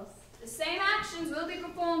former roles. The same actions will be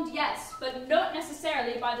performed, yes, but not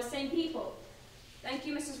necessarily by the same people. Thank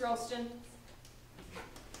you, Mrs. Ralston.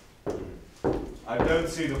 I don't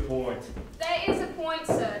see the point. There is a point,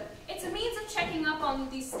 sir. It's a means of checking up on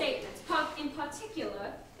these statements, in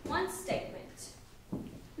particular, one statement.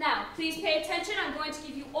 Now, please pay attention. I'm going to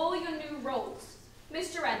give you all your new roles.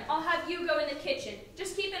 Mr. Wren, I'll have you go in the kitchen.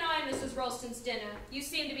 Just keep an eye on Mrs. Ralston's dinner. You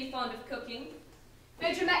seem to be fond of cooking.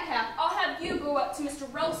 Major Metcalf, I'll have you go up to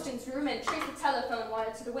Mr. Ralston's room and trace the telephone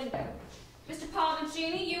wire to the window. Mr.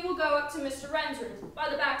 Parvincini, you will go up to Mr. Wren's room, by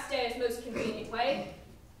the back stairs, most convenient way.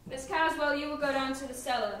 Miss Caswell, you will go down to the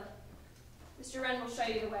cellar. Mr. Wren will show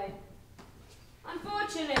you the way.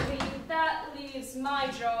 Unfortunately, that leaves my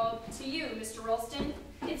job to you, Mr. Ralston.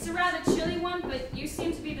 It's a rather chilly one, but you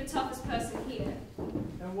seem to be the toughest person here.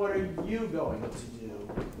 And what are you going to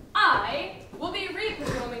do? I will be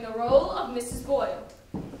re-performing the role of Mrs. Boyle.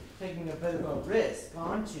 Taking a bit of a risk,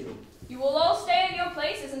 aren't you? You will all stay in your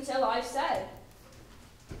places until I've said.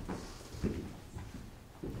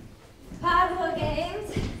 Parvo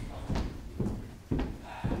games.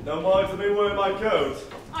 Don't mind for me wearing my coat.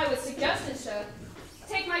 I would suggest it, sir.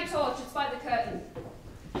 Take my torch, it's by the curtain.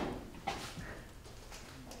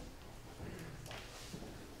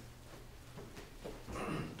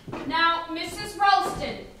 Now, Mrs.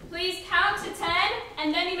 Ralston, please count to 10,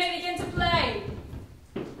 and then you may begin to play.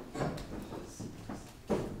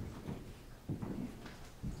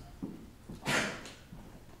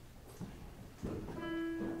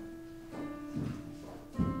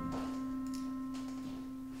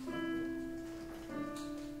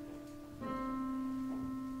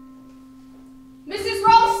 Mrs.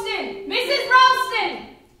 Ralston! Mrs. Ralston!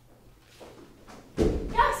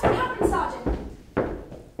 Yes, what happened, Sergeant?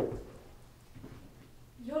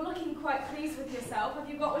 You're looking quite pleased with yourself. Have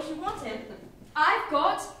you got what you wanted? I've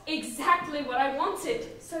got exactly what I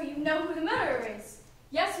wanted. So you know who the murderer is?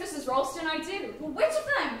 Yes, Mrs. Ralston, I do. Well, which of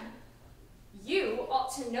them? You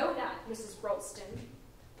ought to know that, Mrs. Ralston.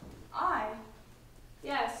 I.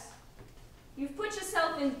 Yes. You've put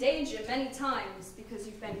yourself in danger many times because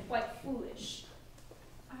you've been quite foolish.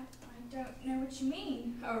 I don't know what you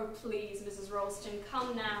mean. Oh, please, Mrs. Ralston,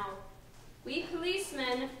 come now. We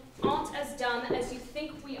policemen aren't as dumb as you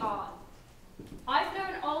think we are. I've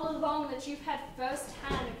known all along that you've had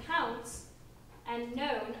first-hand accounts and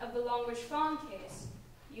known of the Longridge Farm case.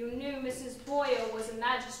 You knew Mrs. Boyle was a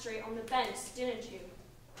magistrate on the bench, didn't you?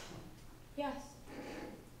 Yes.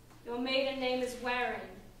 Your maiden name is Waring.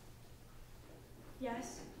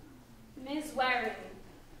 Yes? Ms. Waring,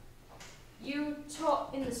 you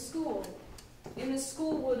taught in the school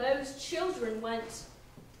where those children went.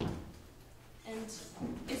 And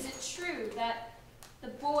is it true that the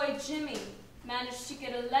boy Jimmy managed to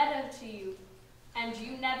get a letter to you and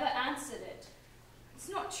you never answered it? It's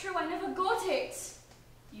not true. I never got it.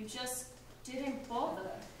 You just didn't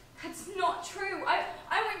bother. That's not true. I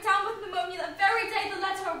went down with pneumonia the very day the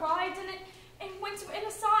letter arrived, and it went to an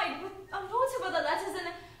aside with a lot of other letters, and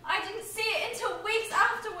I didn't see it until weeks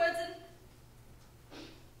afterwards, and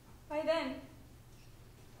by then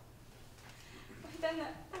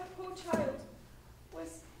that poor child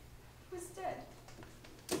was dead.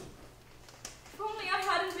 If only I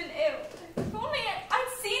hadn't been ill. If only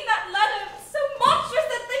I'd seen that letter. So monstrous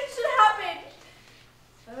that things should happen.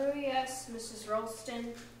 Oh yes, Mrs.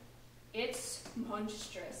 Ralston. It's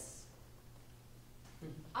monstrous.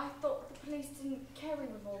 I thought the police didn't carry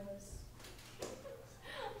revolvers.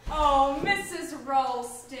 Oh, Mrs.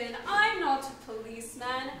 Ralston, I'm not a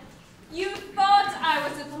policeman. You thought I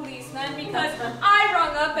was a policeman because I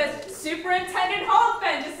rung up as Superintendent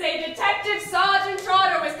Halfpen to say Detective Sergeant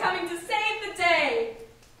Trotter was coming to save the day.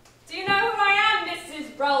 Do you know who I am,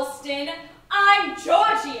 Mrs. Ralston? I'm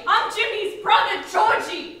Georgie. I'm Jimmy's brother,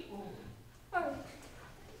 Georgie. Oh.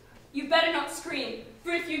 You better not scream,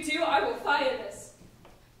 for if you do, I will fire this.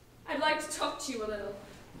 I'd like to talk to you a little.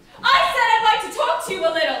 I said I'd like to talk to you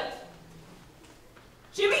a little.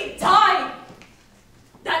 Jimmy died.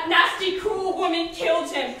 That nasty, cruel woman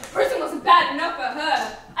killed him. Prison wasn't bad enough for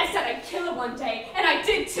her. I said I'd kill her one day, and I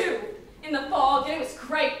did too. In the fog, and it was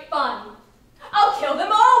great fun. I'll kill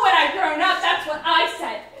them all when I've grown up, that's what I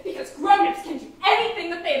said. Because grown-ups can do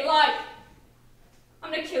anything that they like.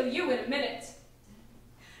 I'm gonna kill you in a minute.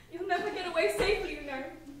 You'll never get away safely, you know.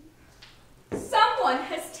 Someone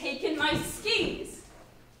has taken my skis.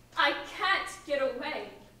 I can't get away.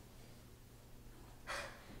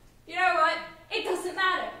 You know what? It doesn't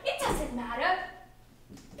matter. It doesn't matter.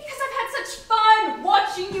 Because I've had such fun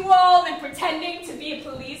watching you all and pretending to be a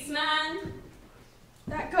policeman.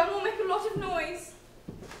 That gun will make a lot of noise.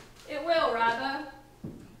 It will, rather.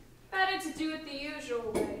 Better to do it the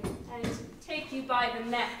usual way and take you by the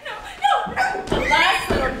neck. No! The last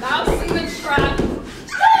little mouse in the trap.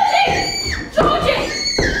 Georgie! Georgie!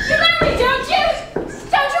 You know me, don't you?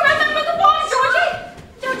 Don't you remember the farm, Georgie?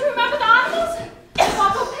 Don't you remember the animals? The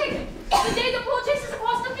bottle pig. The day the poor chases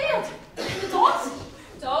across the field. The dogs?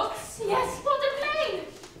 Dogs? Yes, for the plane.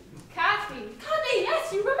 Kathy,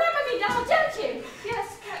 yes, you remember me now, don't you?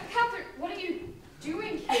 Yes, Catherine, what are you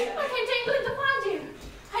doing here? I came to England to find you.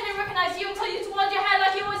 I didn't recognize you until you twirled your hair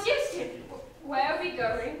like you always used to. Where are we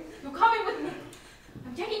going? You're coming with me.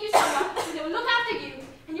 I'm taking you somewhere, and they will look after you,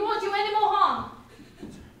 and you won't do any more harm.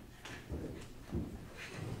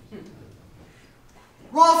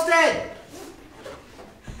 Ralston!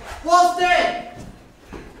 Ralston!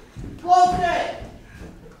 Ralston!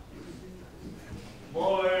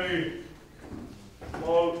 Molly!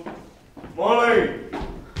 Molly!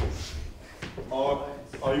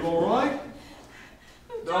 Are you all right?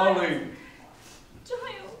 Darling!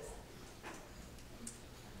 Giles!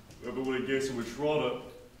 Everybody guessing with Trotter.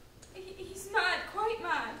 He's mad, quite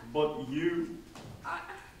mad. But you?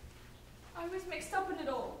 I was mixed up in it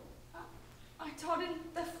all. I taught in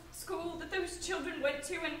the school that those children went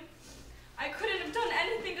to, and I couldn't have done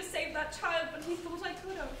anything to save that child, but he thought I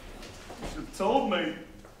could have. You should have told me.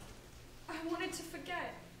 I wanted to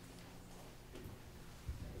forget.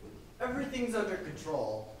 Everything's under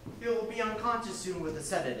control. He'll be unconscious soon with a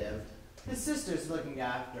sedative. His sister's looking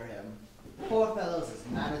after him. Poor fellow's as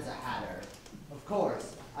mad as a hatter. Of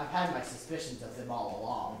course, I've had my suspicions of him all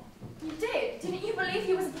along. You did? Didn't you believe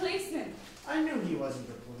he was a policeman? I knew he wasn't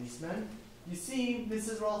a policeman. You see,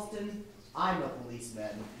 Mrs. Ralston, I'm a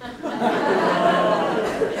policeman.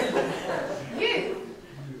 You?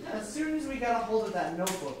 As soon as we got a hold of that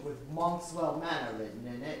notebook with Monkswell Manor written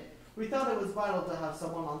in it, we thought it was vital to have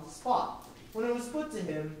someone on the spot. When it was put to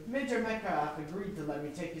him, Major Metcalf agreed to let me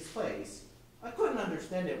take his place. I couldn't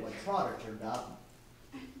understand it when Trotter turned up.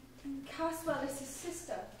 And Caswell is his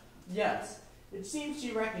sister. Yes, it seems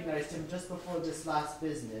she recognized him just before this last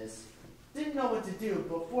business. Didn't know what to do,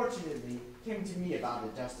 but fortunately came to me about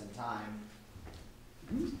it just in time.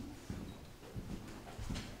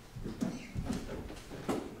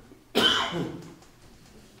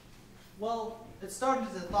 Well, it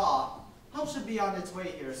started to thaw. Help should be on its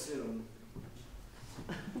way here soon.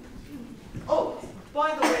 Oh,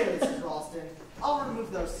 by the way, Mrs. Ralston, I'll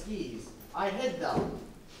remove those skis. I hid them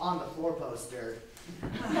on the floor poster.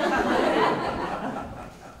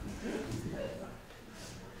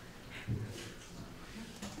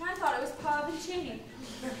 I thought it was Parvincini.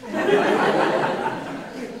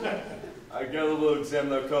 Daryl will examine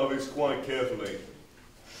their carvings quite carefully.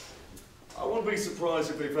 I wouldn't be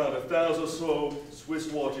surprised if they found 1,000 or so Swiss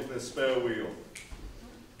watches in a spare wheel.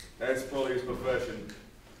 That's probably his profession.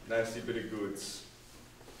 Nasty bit of goods.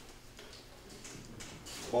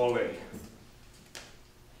 Molly,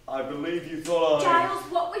 I believe you thought Giles,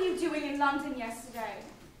 what were you doing in London yesterday?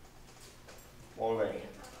 Molly,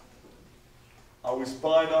 I was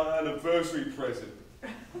buying our anniversary present.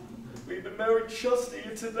 We've been married just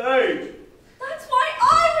here today. That's why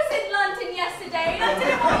I was in London yesterday and I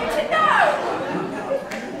didn't want you to know.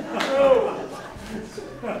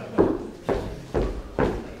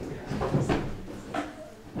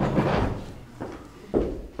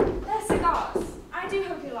 They're cigars. I do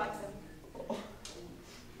hope you like them. Oh,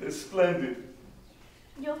 they're splendid.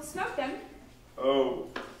 You'll smoke them? Oh.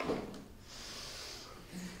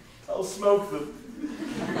 I'll smoke them.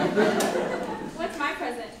 What's my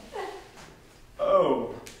present?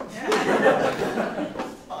 Oh.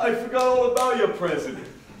 I forgot all about your present.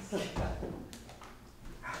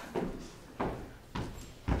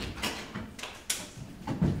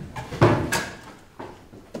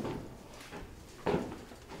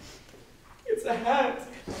 It's a hat.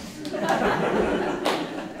 A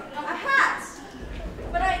hat?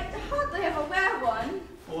 But I hardly ever wear one.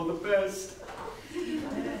 For the best.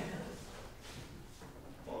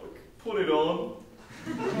 Put it on.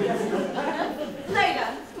 Later,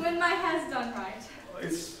 when my hair's done right.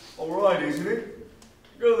 It's alright, isn't it?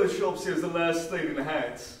 Go to the shops here's the last thing in the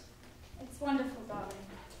hats. It's wonderful, darling.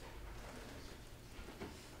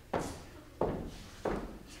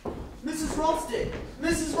 Mrs. Ralston!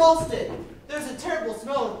 Mrs. Ralston! There's a terrible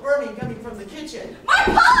smell of burning coming from the kitchen. My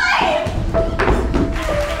pie!